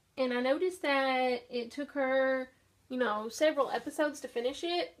 and I noticed that it took her, you know, several episodes to finish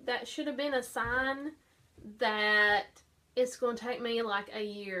it, that should have been a sign that it's going to take me like a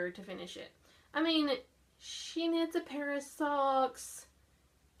year to finish it. I mean, she knits a pair of socks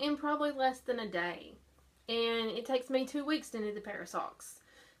in probably less than a day, and it takes me 2 weeks to knit a pair of socks.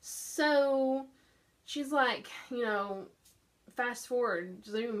 So she's like, you know, fast forward,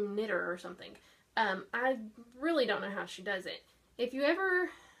 Zoom knitter or something. I really don't know how she does it. If you ever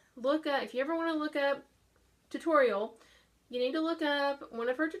want to look up tutorial, you need to look up one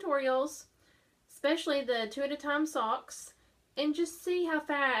of her tutorials, especially the 2 at a time socks, and just see how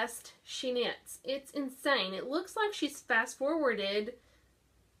fast she knits. It's insane. It looks like she's fast forwarded,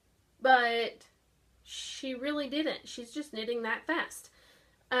 but she really didn't. She's just knitting that fast.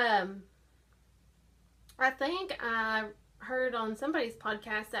 I think I heard on somebody's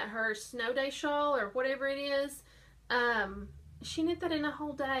podcast that her snow day shawl, or whatever it is, she knit that in a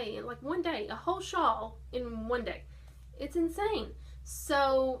whole day, in like 1 day, a whole shawl in 1 day. It's insane.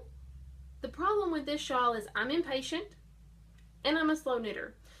 So the problem with this shawl is I'm impatient and I'm a slow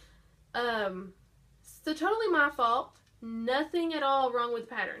knitter. So totally my fault. Nothing at all wrong with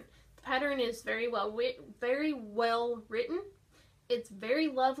the pattern. The pattern is very well written. It's very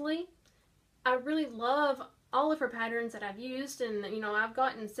lovely. I really love all of her patterns that I've used, and you know, I've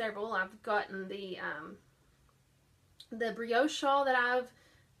gotten several. I've gotten the brioche shawl that I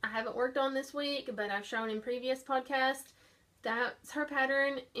haven't worked on this week, but I've shown in previous podcasts. That's her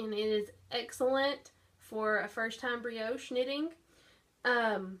pattern, and it is excellent for a first-time brioche knitting.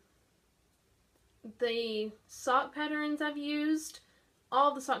 The sock patterns I've used,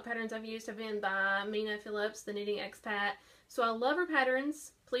 all the sock patterns I've used have been by Mina Phillips, the Knitting Expat. So I love her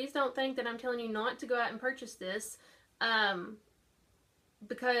patterns. Please don't think that I'm telling you not to go out and purchase this,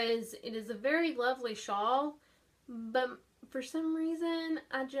 because it is a very lovely shawl, but for some reason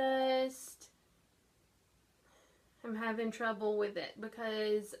I just am having trouble with it,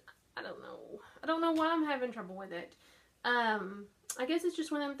 because I don't know why I'm having trouble with it. I guess it's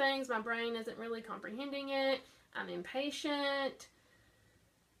just one of them things, my brain isn't really comprehending it. I'm impatient,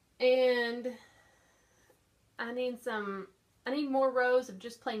 and I need more rows of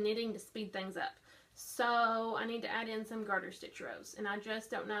just plain knitting to speed things up. So I need to add in some garter stitch rows, and I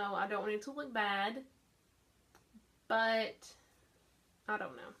just don't know. I don't want it to look bad, but I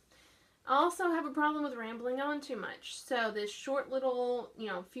don't know. I also have a problem with rambling on too much. So this short little, you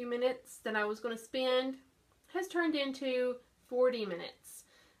know, few minutes that I was going to spend has turned into 40 minutes.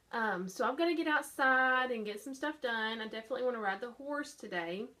 So I've got to get outside and get some stuff done. I definitely want to ride the horse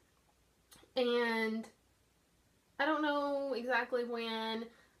today. And I don't know exactly when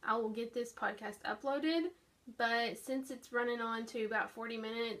I will get this podcast uploaded, but since it's running on to about 40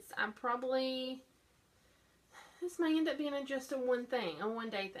 minutes, this may end up being just a one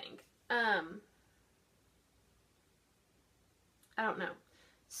day thing. I don't know.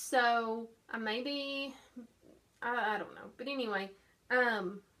 So I don't know. But anyway,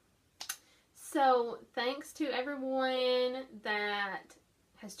 so thanks to everyone that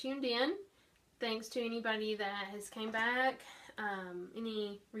has tuned in. Thanks to anybody that has came back.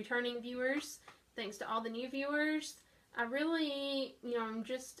 Any returning viewers. Thanks to all the new viewers. I really, you know,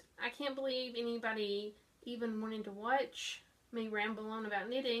 I can't believe anybody even wanted to watch me ramble on about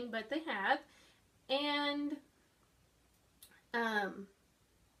knitting, but they have. And I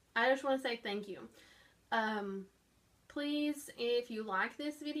just want to say thank you. Please, if you like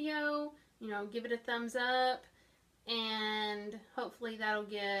this video, you know, give it a thumbs up, and hopefully that'll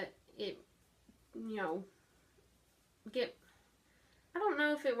get it, you know, I don't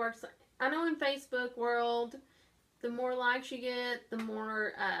know if it works. I know in Facebook world, the more likes you get, the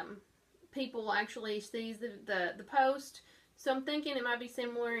more people actually sees the post. So I'm thinking it might be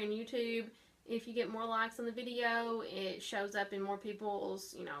similar in YouTube. If you get more likes on the video, it shows up in more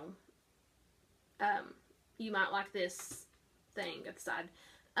people's, you know, you might like this thing at the side.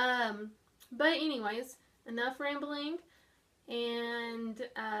 But anyways, enough rambling, and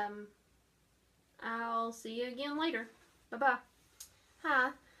I'll see you again later. Bye-bye.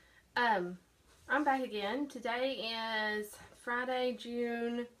 Hi. I'm back again. Today is Friday,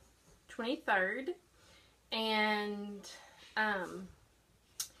 June 23rd, and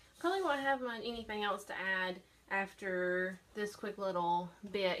probably won't have anything else to add after this quick little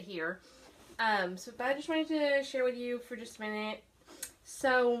bit here. But I just wanted to share with you for just a minute.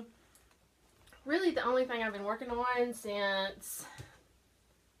 So, really the only thing I've been working on since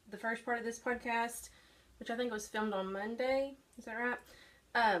the first part of this podcast, which I think was filmed on Monday, is that right?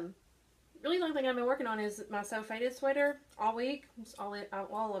 Really the only thing I've been working on is my So Faded sweater all week. That's all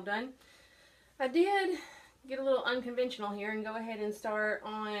I've done. I did get a little unconventional here and go ahead and start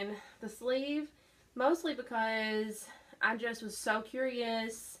on the sleeve, mostly because I just was so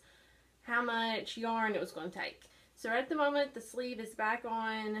curious how much yarn it was going to take. So at the moment, the sleeve is back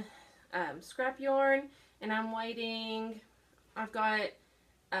on scrap yarn, and I'm waiting. I've got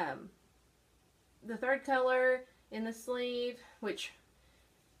the third color in the sleeve, which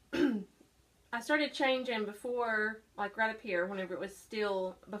I started changing before, like right up here, whenever it was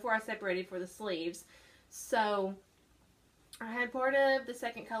still, before I separated for the sleeves. So I had part of the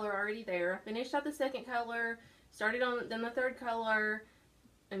second color already there. I finished out the second color, started on then the third color,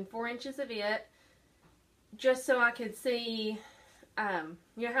 and 4 inches of it, just so I could see, you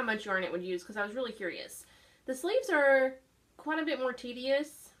know, how much yarn it would use, because I was really curious. The sleeves are quite a bit more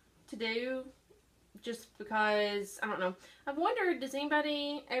tedious to do, just because, I don't know. I've wondered, does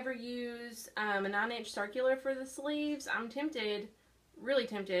anybody ever use a 9-inch circular for the sleeves? I'm tempted, really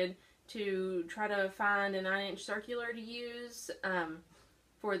tempted, to try to find a 9-inch circular to use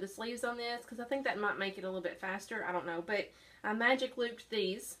for the sleeves on this, because I think that might make it a little bit faster. I don't know, but I magic looped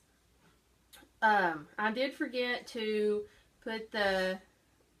these. I did forget to put the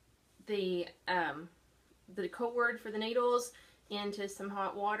cord for the needles into some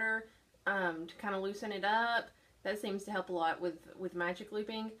hot water to kind of loosen it up. that seems to help a lot with magic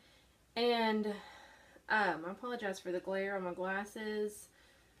looping. And I apologize for the glare on my glasses.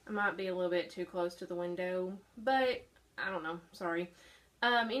 I might be a little bit too close to the window, but I don't know. Sorry.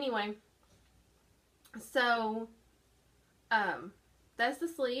 Anyway, so that's the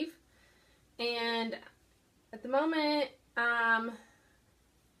sleeve, and at the moment I've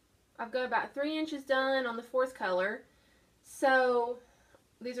got about 3 inches done on the 4th color. So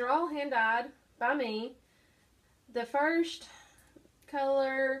these are all hand dyed by me. The first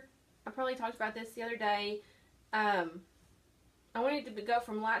color, I probably talked about this the other day, I wanted to go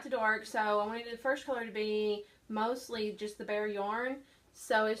from light to dark, so I wanted the first color to be mostly just the bare yarn.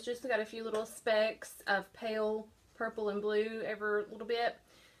 So it's just got a few little specks of pale purple and blue every little bit.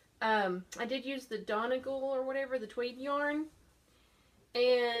 I did use the Donegal or whatever, the tweed yarn,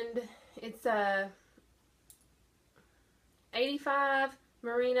 and it's 85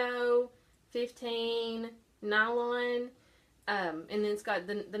 merino, 15 nylon, and then it's got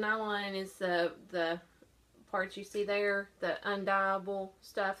the nylon is the parts you see there, the undyeable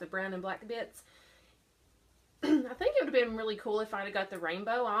stuff, the brown and black bits. I think it would have been really cool if I'd have got the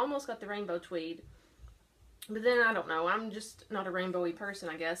rainbow. I almost got the rainbow tweed, but then I don't know. I'm just not a rainbowy person,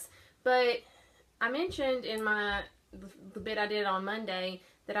 I guess. But I mentioned in the bit I did on Monday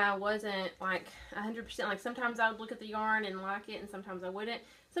that I wasn't like 100%. Like sometimes I would look at the yarn and like it, and sometimes I wouldn't.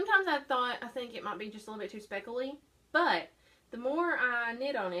 Sometimes I think it might be just a little bit too speckly. But the more I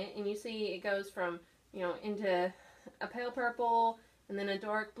knit on it, and you see it goes from, you know, into a pale purple, and then a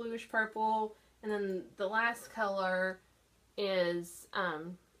dark bluish purple, and then the last color is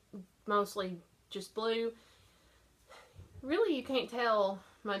mostly just blue. Really, you can't tell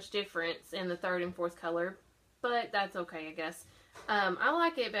much difference in the 3rd and 4th color, but that's okay, I guess. I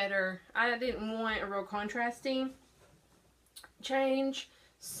like it better. I didn't want a real contrasting change,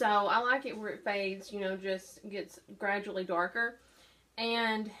 so I like it where it fades, you know, just gets gradually darker.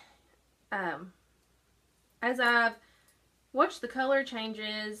 And as I've watched the color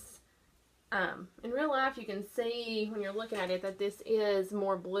changes, in real life you can see when you're looking at it that this is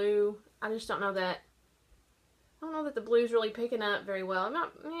more blue. I just don't know that the blue's really picking up very well.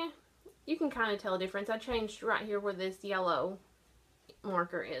 You can kind of tell a difference. I changed right here where this yellow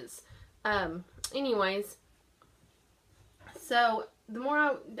marker is. Anyways, so the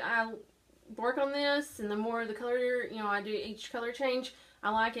more I work on this, and the more the color, you know, I do each color change,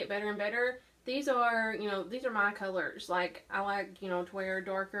 I like it better and better. These are, you know, these are my colors. Like, I like, you know, to wear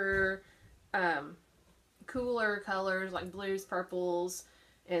darker, cooler colors like blues, purples,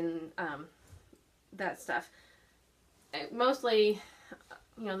 and that stuff. Mostly,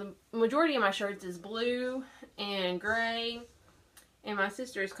 you know, the majority of my shirts is blue and gray, and my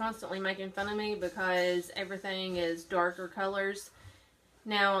sister is constantly making fun of me because everything is darker colors.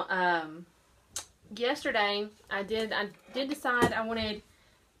 Now, yesterday I did decide I wanted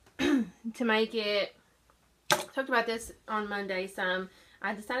to make it. Talked about this on Monday some.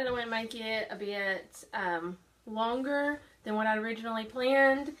 I decided I want to make it a bit longer than what I originally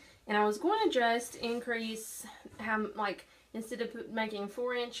planned, and I was going to just increase how, like, instead of making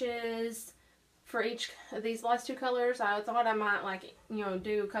 4 inches for each of these last 2 colors, I thought I might, like, you know,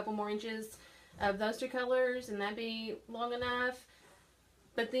 do a couple more inches of those 2 colors, and that'd be long enough.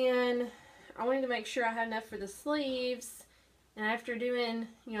 But then I wanted to make sure I had enough for the sleeves, and after doing,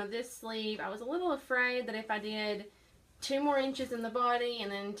 you know, this sleeve, I was a little afraid that if I did 2 more inches in the body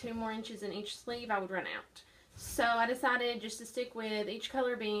and then 2 more inches in each sleeve, I would run out. So I decided just to stick with each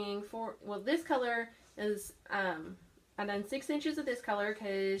color being 4. Well, this color is, I done 6 inches of this color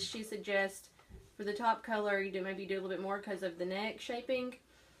because she suggests for the top color you maybe do a little bit more because of the neck shaping.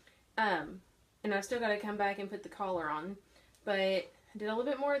 And I still got to come back and put the collar on, but I did a little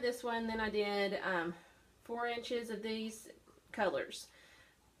bit more of this one. Then I did 4 inches of these colors.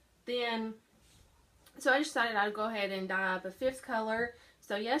 Then, so I decided I'd go ahead and dye up a 5th color.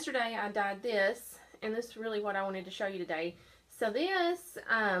 So yesterday I dyed this, and this is really what I wanted to show you today. So this,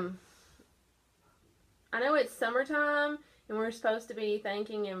 I know it's summertime, and we're supposed to be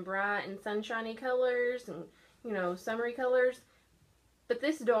thinking in bright and sunshiny colors and, you know, summery colors. But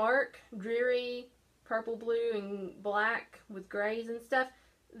this dark, dreary, purple, blue, and black with grays and stuff,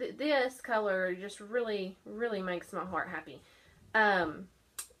 this color just really, really makes my heart happy.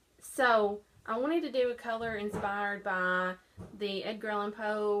 So I wanted to do a color inspired by the Edgar Allan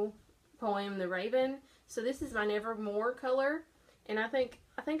Poe poem, The Raven. So this is my Nevermore color, and I think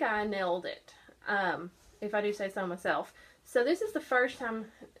I nailed it, if I do say so myself. So this is the first time,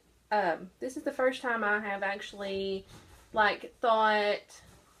 I have actually, like, thought,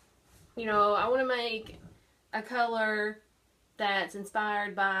 you know, I want to make a color that's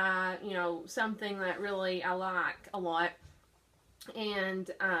inspired by, you know, something that really I like a lot.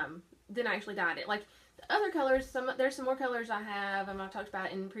 And then I actually dyed it. Like the other colors, there's some more colors I have, and I've talked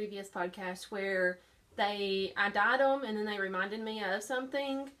about in previous podcasts where I dyed them and then they reminded me of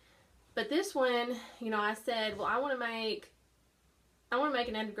something. But this one, you know, I said, well, I want to make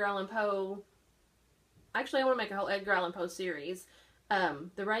an Edgar Allan Poe. Actually, I want to make a whole Edgar Allan Poe series.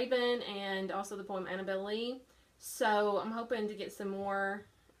 The Raven and also the poem Annabelle Lee. So I'm hoping to get some more,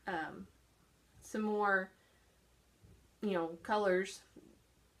 you know, colors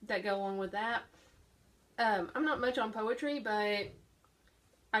that go along with that. I'm not much on poetry, but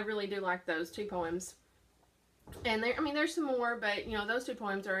I really do like those two poems. And there's some more, but you know, those two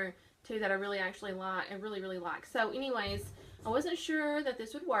poems are two that I really actually like. I really, really like. So, anyways, I wasn't sure that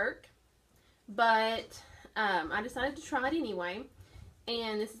this would work, but I decided to try it anyway.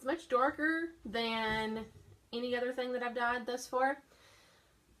 And this is much darker than any other thing that I've dyed thus far.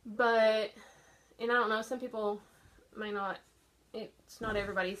 But, and I don't know, some people may not, it's not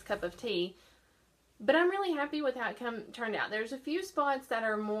everybody's cup of tea. But I'm really happy with how it turned out. There's a few spots that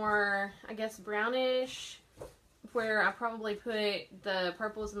are more, I guess, brownish, where I probably put the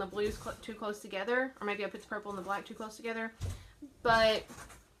purples and the blues too close together. Or maybe I put the purple and the black too close together. But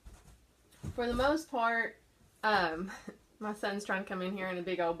for the most part, my son's trying to come in here in a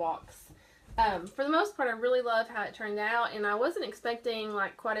big old box. For the most part, I really love how it turned out. And I wasn't expecting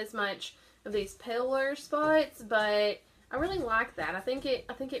like quite as much of these paler spots, but I really like that. I think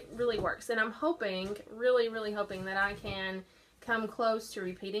it really works. And I'm hoping, really, really hoping that I can come close to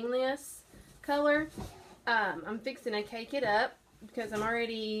repeating this color. I'm fixing to cake it up because I'm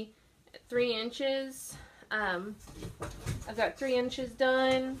already at 3 inches. I've got 3 inches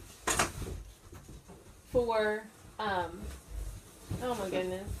done for, oh my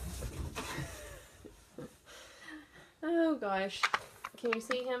goodness. Oh gosh. Can you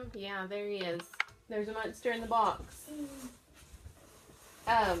see him? Yeah, there he is. There's a monster in the box.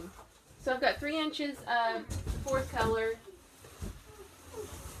 So I've got 3 inches of 4th color.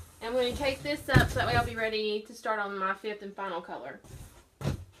 I'm going to cake this up so that way I'll be ready to start on my 5th and final color.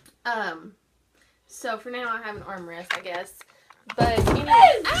 So for now I have an armrest, I guess. But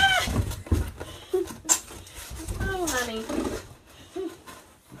anyway, ah! Oh honey.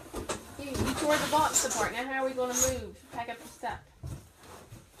 You tore the box apart. Now how are we going to move? Pack up the stuff.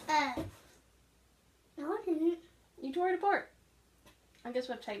 No, I didn't. You tore it apart. I guess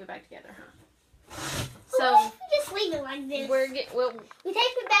we'll have to tape it back together, huh? So well, just leave it like this. We tape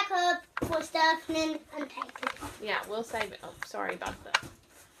it back up for stuff and then untape it. Yeah, we'll save it. Oh, sorry about that.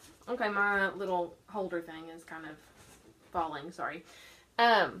 Okay, my little holder thing is kind of falling. Sorry.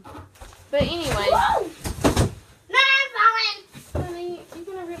 But anyway. Whoa! No, I'm falling. Honey, you're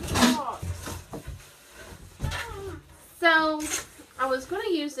gonna rip the box. So I was going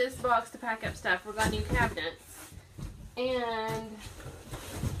to use this box to pack up stuff. We've got new cabinets. And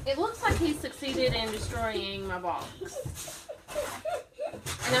it looks like he succeeded in destroying my box.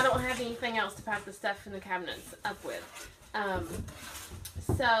 And I don't have anything else to pack the stuff in the cabinets up with.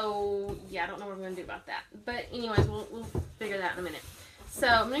 So, yeah, I don't know what we're going to do about that. But anyways, we'll figure that out in a minute. So,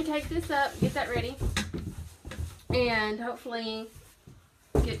 I'm going to cake this up, get that ready. And hopefully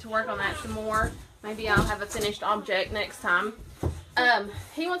get to work on that some more. Maybe I'll have a finished object next time.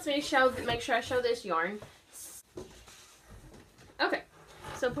 He wants me to make sure I show this yarn. Okay,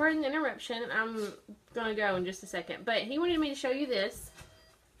 so pardon the interruption. I'm going to go in just a second. But he wanted me to show you this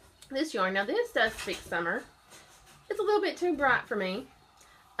yarn. Now this does speak summer. It's a little bit too bright for me.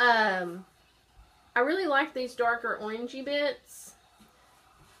 I really like these darker orangey bits.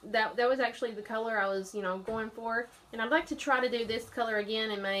 That was actually the color I was, going for. And I'd like to try to do this color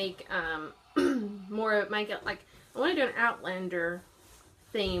again and make make it like, I want to do an Outlander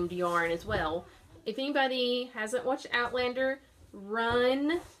themed yarn as well. If anybody hasn't watched Outlander,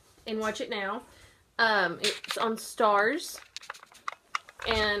 run and watch it now. It's on Stars.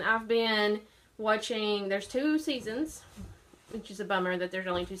 And I've been watching, there's 2 seasons, which is a bummer that there's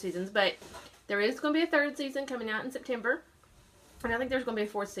only 2 seasons, but there is going to be a 3rd season coming out in September. And I think there's going to be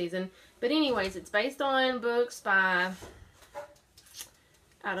a 4th season. But anyways, it's based on books by,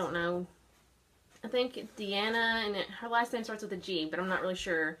 I don't know, I think it's Deanna, and her last name starts with a G, but I'm not really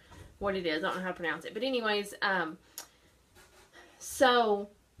sure what it is. I don't know how to pronounce it. But anyways, so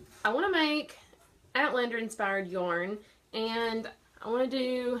I want to make Outlander inspired yarn, and I want to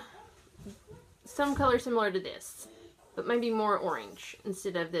do some color similar to this, but maybe more orange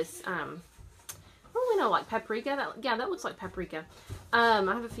instead of this, I don't really know, like paprika. Yeah, that looks like paprika. I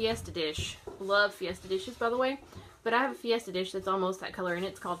have a Fiesta dish. Love Fiesta dishes, by the way. But I have a Fiesta dish that's almost that color, and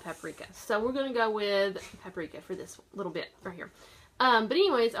it's called Paprika. So we're going to go with Paprika for this little bit right here. But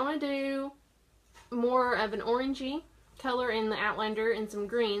anyways, I want to do more of an orangey color in the Outlander and some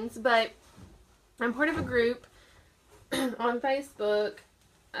greens. But I'm part of a group on Facebook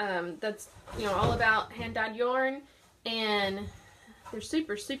that's, you know, all about hand-dyed yarn. And they're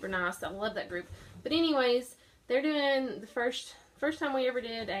super, super nice. I love that group. But anyways, they're doing the first time we ever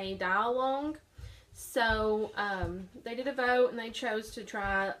did a dye-along. So they did a vote and they chose to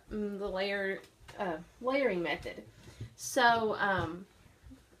try the layering method. So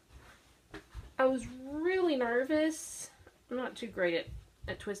I was really nervous. I'm not too great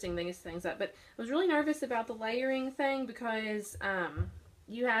at twisting these things up, but I was really nervous about the layering thing because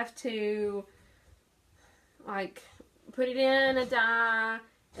you have to like put it in a dye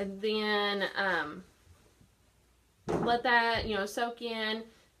and then let that, you know, soak in.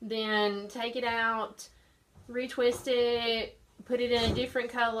 Then take it out, retwist it, put it in a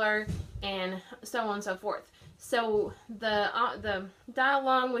different color, and so on and so forth. So the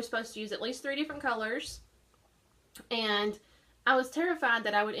dye-along was supposed to use at least 3 different colors, and I was terrified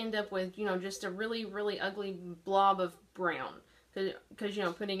that I would end up with, you know, just a really, really ugly blob of brown, because you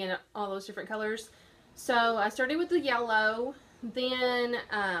know, putting in all those different colors. So I started with the yellow, then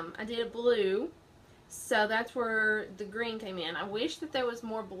I did a blue. So that's where the green came in. I wish that there was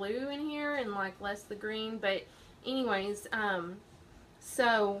more blue in here and like less the green, but anyways,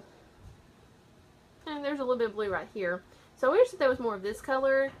 so and there's a little bit of blue right here. So I wish that there was more of this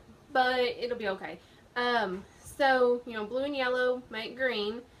color, but it'll be okay. So you know, blue and yellow make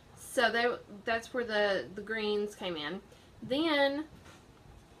green. So that's where the greens came in. Then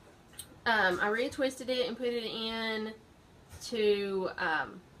I retwisted it and put it in to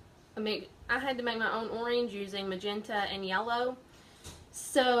I had to make my own orange using magenta and yellow.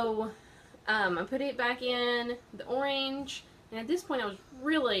 So I put it back in the orange, and at this point I was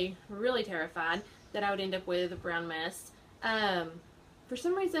really, really terrified that I would end up with a brown mess. For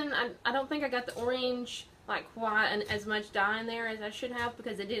some reason, I don't think I got the orange like quite as much dye in there as I should have,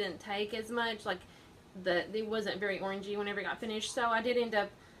 because it didn't take as much. Like it wasn't very orangey whenever it got finished. So I did end up,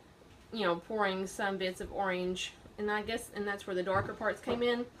 you know, pouring some bits of orange, and that's where the darker parts came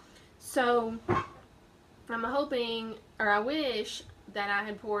in. So I'm hoping, or I wish, that I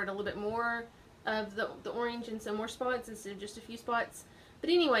had poured a little bit more of the orange in some more spots instead of just a few spots. But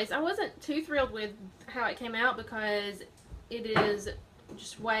anyways, I wasn't too thrilled with how it came out, because it is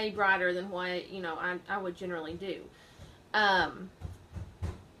just way brighter than what, you know, I would generally do. And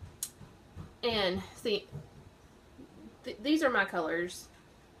see, these are my colors.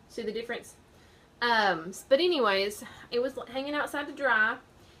 See the difference? But anyways, it was hanging outside to dry.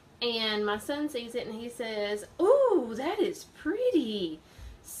 And my son sees it and he says, "Ooh, that is pretty."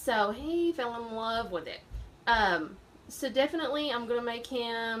 So he fell in love with it. So definitely I'm going to make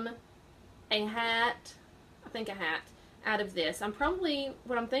him a hat, I think a hat, out of this.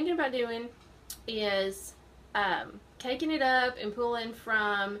 What I'm thinking about doing is caking it up and pulling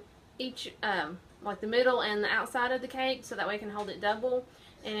from each, like the middle and the outside of the cake, so that way I can hold it double.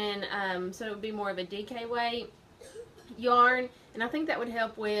 And so it would be more of a DK weight yarn, and I think that would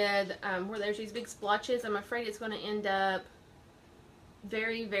help with where there's these big splotches. I'm afraid it's going to end up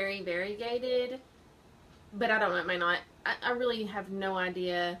very, very variegated, but I don't know, it may not. I really have no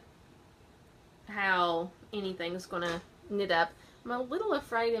idea how anything's going to knit up. I'm a little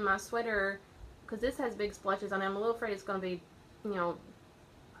afraid in my sweater, because this has big splotches on it, I'm a little afraid it's going to be, you know,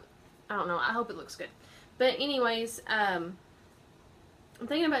 I don't know, I hope it looks good. But anyways, I'm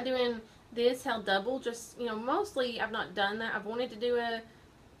thinking about doing this held double, just, you know, mostly I've not done that. I've wanted to do a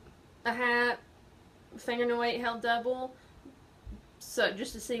hat, fingernail weight held double, so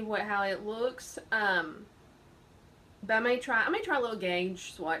just to see how it looks. But I may try a little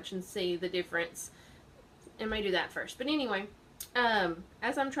gauge swatch and see the difference. I may do that first. But anyway,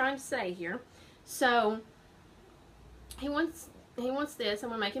 as I'm trying to say here, so he wants this. I'm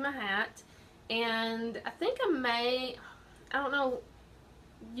gonna make him a hat, and I think I don't know.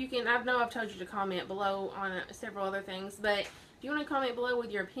 I've told you to comment below on several other things, but if you want to comment below with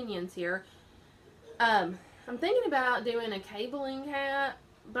your opinions here, I'm thinking about doing a cabling hat,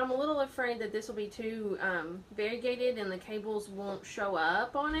 but I'm a little afraid that this will be too variegated and the cables won't show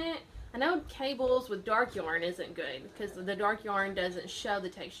up on it. I know cables with dark yarn isn't good, because the dark yarn doesn't show the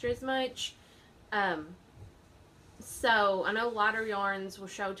texture as much. So I know lighter yarns will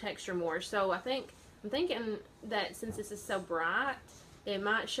show texture more. So I'm thinking that since this is so bright, it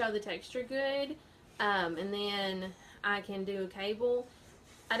might show the texture good, and then I can do a cable.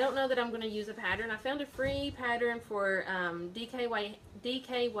 I don't know that I'm going to use a pattern. I found a free pattern for DK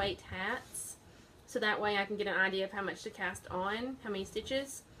weight hats. so that way I can get an idea of how much to cast on, how many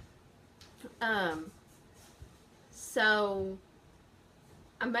stitches. So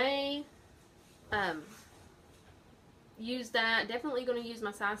I may use that. Definitely going to use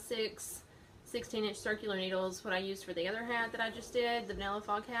my size 6 16-inch circular needles, what I used for the other hat that I just did, the vanilla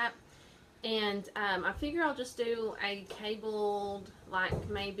fog hat. And I figure I'll just do a cabled, like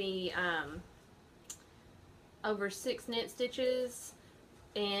maybe over 6 knit stitches.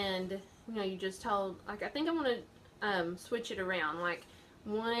 And you know, you just hold, like, I think I want to switch it around. Like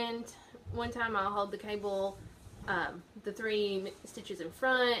one time I'll hold the cable, the 3 stitches in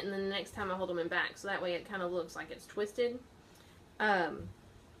front, and then the next time I'll hold them in back, so that way it kind of looks like it's twisted. And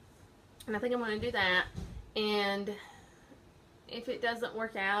I think I'm going to do that, and if it doesn't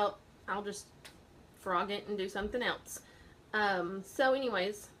work out, I'll just frog it and do something else. So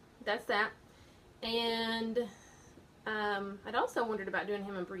anyways, that's that. And I'd also wondered about doing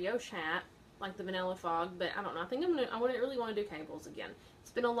him a brioche hat, like the vanilla fog, but I don't know. I think I really want to do cables again.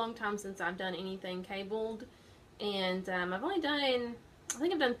 It's been a long time since I've done anything cabled, and I've only done, I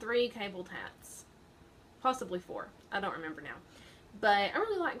think I've done 3 cabled hats, possibly 4. I don't remember now, but I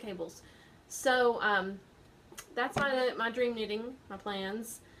really like cables. So that's my dream knitting, my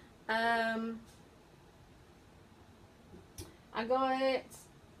plans. I got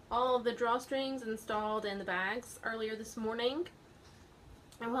all of the drawstrings installed in the bags earlier this morning,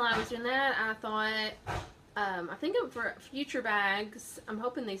 and while I was doing that, I thought, I think for future bags, I'm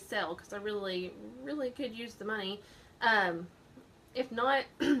hoping they sell, because I really could use the money. If not,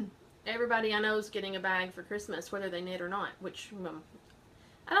 everybody I know is getting a bag for Christmas, whether they knit or not, which,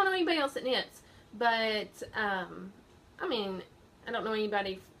 I don't know anybody else that knits, but, I mean, I don't know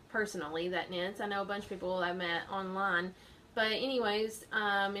anybody personally that knits. I know a bunch of people I've met online. But anyways,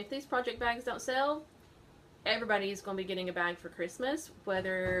 if these project bags don't sell, everybody's going to be getting a bag for Christmas,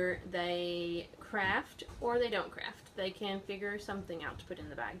 whether they craft or they don't craft. They can figure something out to put in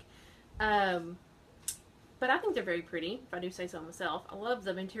the bag. But I think they're very pretty, if I do say so myself. I love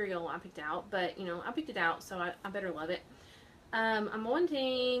the material I picked out, but, you know, I picked it out, so I better love it. I'm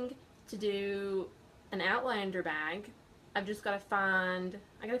wanting to do an Outlander bag. I've just got to I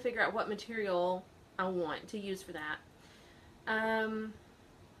got to figure out what material I want to use for that. And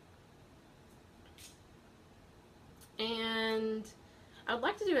I would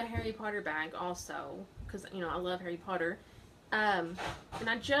like to do a Harry Potter bag also, because, you know, I love Harry Potter. And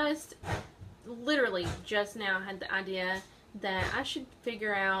I literally just now had the idea that I should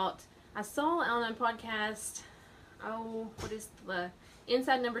figure out, I saw on a podcast, what is the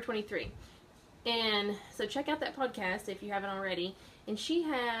Inside Number 23, and so check out that podcast if you haven't already. And she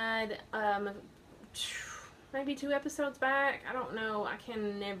had maybe 2 episodes back, I don't know, I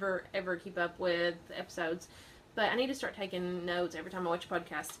can never ever keep up with the episodes, but I need to start taking notes every time I watch a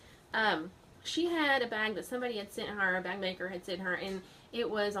podcast. She had a bag that somebody had sent her, a bag maker had sent her, and it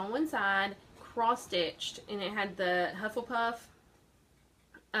was on one side cross-stitched, and it had the Hufflepuff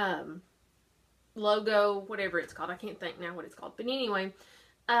logo, whatever it's called. I can't think now what it's called. But anyway,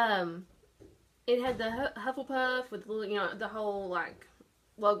 it had the Hufflepuff with, you know, the whole, like,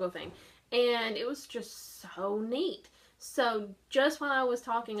 logo thing. And it was just so neat. So just while I was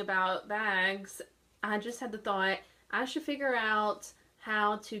talking about bags, I just had the thought, I should figure out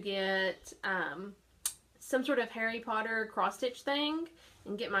how to get some sort of Harry Potter cross-stitch thing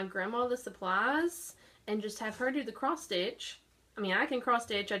and get my grandma the supplies and just have her do the cross-stitch. I mean, I can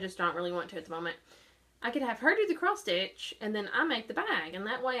cross-stitch, I just don't really want to at the moment. I could have her do the cross-stitch, and then I make the bag, and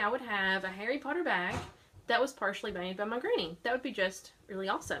that way I would have a Harry Potter bag that was partially made by my granny. That would be just really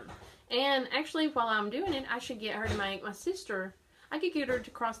awesome. And actually, while I'm doing it, I should get her to make my sister, I could get her to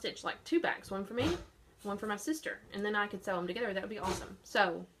cross-stitch like 2 bags, one for me, one for my sister, and then I could sew them together. That would be awesome.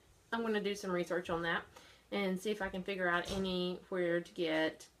 So I'm going to do some research on that and see if I can figure out anywhere to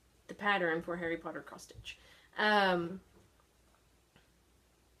get the pattern for Harry Potter cross-stitch.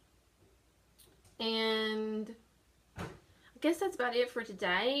 And I guess that's about it for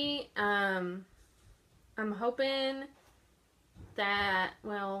today. I'm hoping that,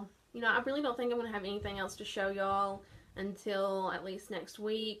 well, you know, I really don't think I'm going to have anything else to show y'all until at least next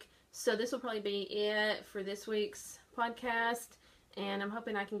week. So this will probably be it for this week's podcast. And I'm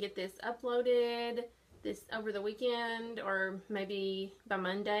hoping I can get this uploaded over the weekend or maybe by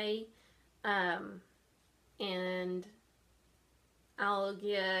Monday. And I'll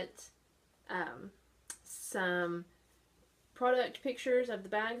get some product pictures of the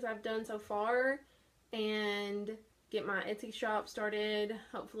bags I've done so far and get my Etsy shop started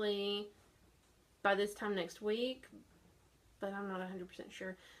hopefully by this time next week, but I'm not 100%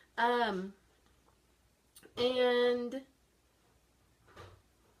 sure. And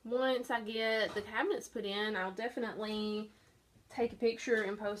once I get the cabinets put in, I'll definitely take a picture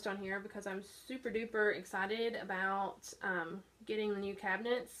and post on here because I'm super duper excited about getting the new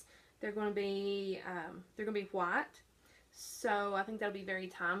cabinets. They're going to be white, so I think that'll be very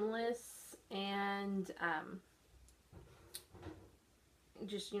timeless and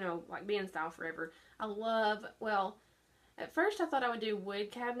just, you know, like be in style forever. I love, well, at first I thought I would do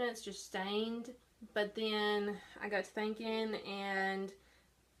wood cabinets, just stained, but then I got to thinking, and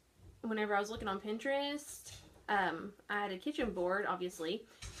whenever I was looking on Pinterest, I had a kitchen board, obviously,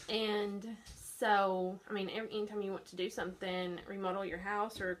 and so, I mean, anytime you want to do something, remodel your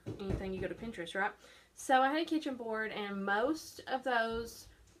house or anything, you go to Pinterest, right? So I had a kitchen board, and most of those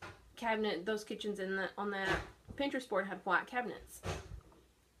kitchens on that Pinterest board had white cabinets,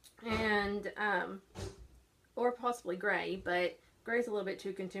 and or possibly gray, but gray's a little bit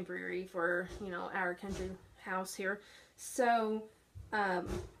too contemporary for, you know, our country house here. So our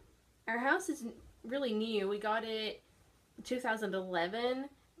house is really new. We got it in 2011,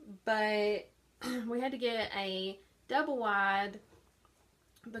 but we had to get a double wide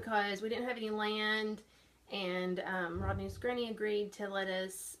because we didn't have any land, and Rodney's granny agreed to let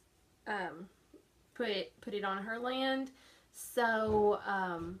us put it on her land. So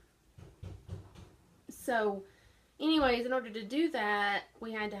anyways, in order to do that,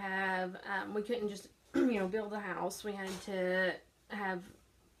 we had to have, we couldn't just, you know, build a house. We had to have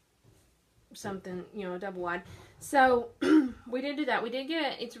something, you know, double wide. So we did do that. We did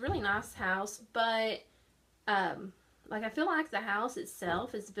it's a really nice house, but like I feel like the house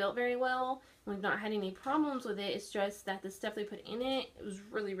itself is built very well. We've not had any problems with it. It's just that the stuff they put in it was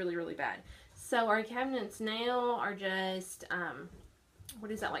really, really, really bad. So our cabinets now are just,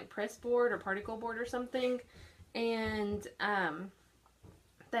 what is that, like press board or particle board or something? And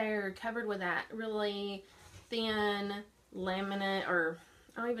they're covered with that really thin laminate, or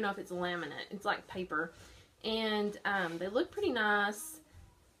I don't even know if it's laminate. It's like paper. And they look pretty nice,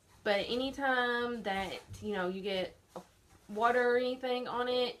 but anytime that, you know, you get water or anything on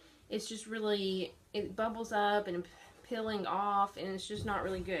it, it's just really, it bubbles up and peeling off, and it's just not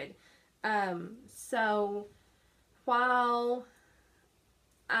really good. So while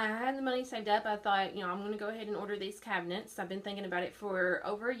I had the money saved up, I thought, you know, I'm going to go ahead and order these cabinets. I've been thinking about it for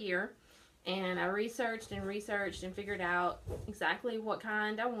over a year, and I researched and researched and figured out exactly what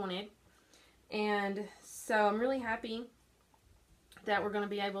kind I wanted. And so I'm really happy that we're going to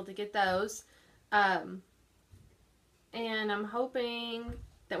be able to get those. And I'm hoping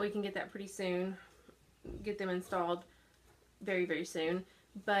that we can get that pretty soon, get them installed very, very soon.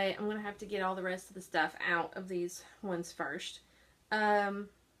 But I'm going to have to get all the rest of the stuff out of these ones first. So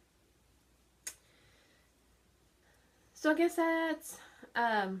I guess that's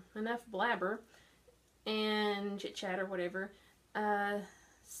enough blabber and chit chat or whatever.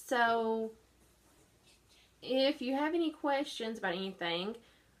 So if you have any questions about anything,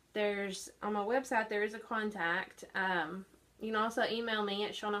 there's, on my website, there is a contact. You can also email me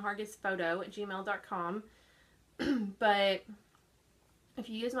at shaunahargisphoto@gmail.com. But if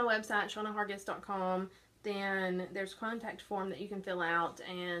you use my website, shaunahargis.com, then there's a contact form that you can fill out,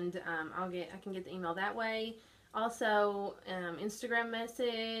 and I can get the email that way. Also, Instagram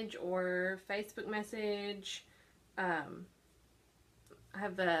message or Facebook message. I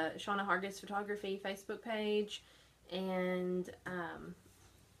have a Shauna Hargis Photography Facebook page, and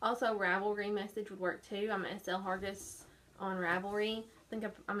also Ravelry message would work too. I'm SL Hargis on Ravelry.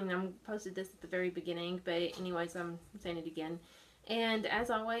 I'm posted this at the very beginning, but anyways, I'm saying it again. And as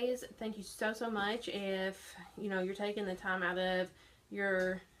always, thank you so, so much. If, you know, you're taking the time out of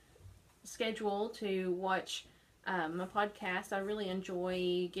your schedule to watch my podcast, I really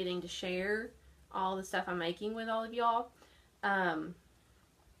enjoy getting to share all the stuff I'm making with all of y'all.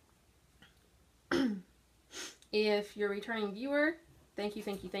 If you're a returning viewer, thank you,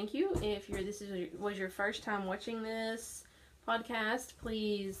 thank you, thank you. If was your first time watching this podcast,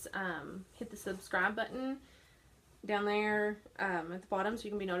 please hit the subscribe button down there at the bottom so you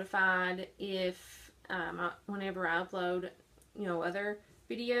can be notified if whenever I upload, you know, other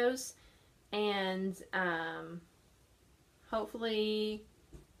videos. And hopefully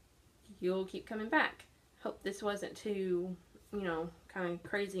you'll keep coming back. Hope this wasn't too, you know, kind of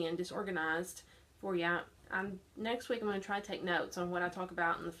crazy and disorganized for you. Next week I'm going to try to take notes on what I talk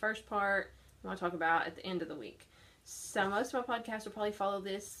about in the first part and what I talk about at the end of the week. So most of my podcasts will probably follow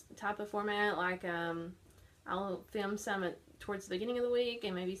this type of format, like I'll film some towards the beginning of the week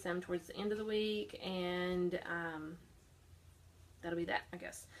and maybe some towards the end of the week, and that'll be that, I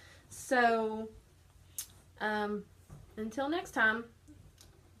guess. So until next time,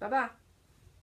 bye-bye.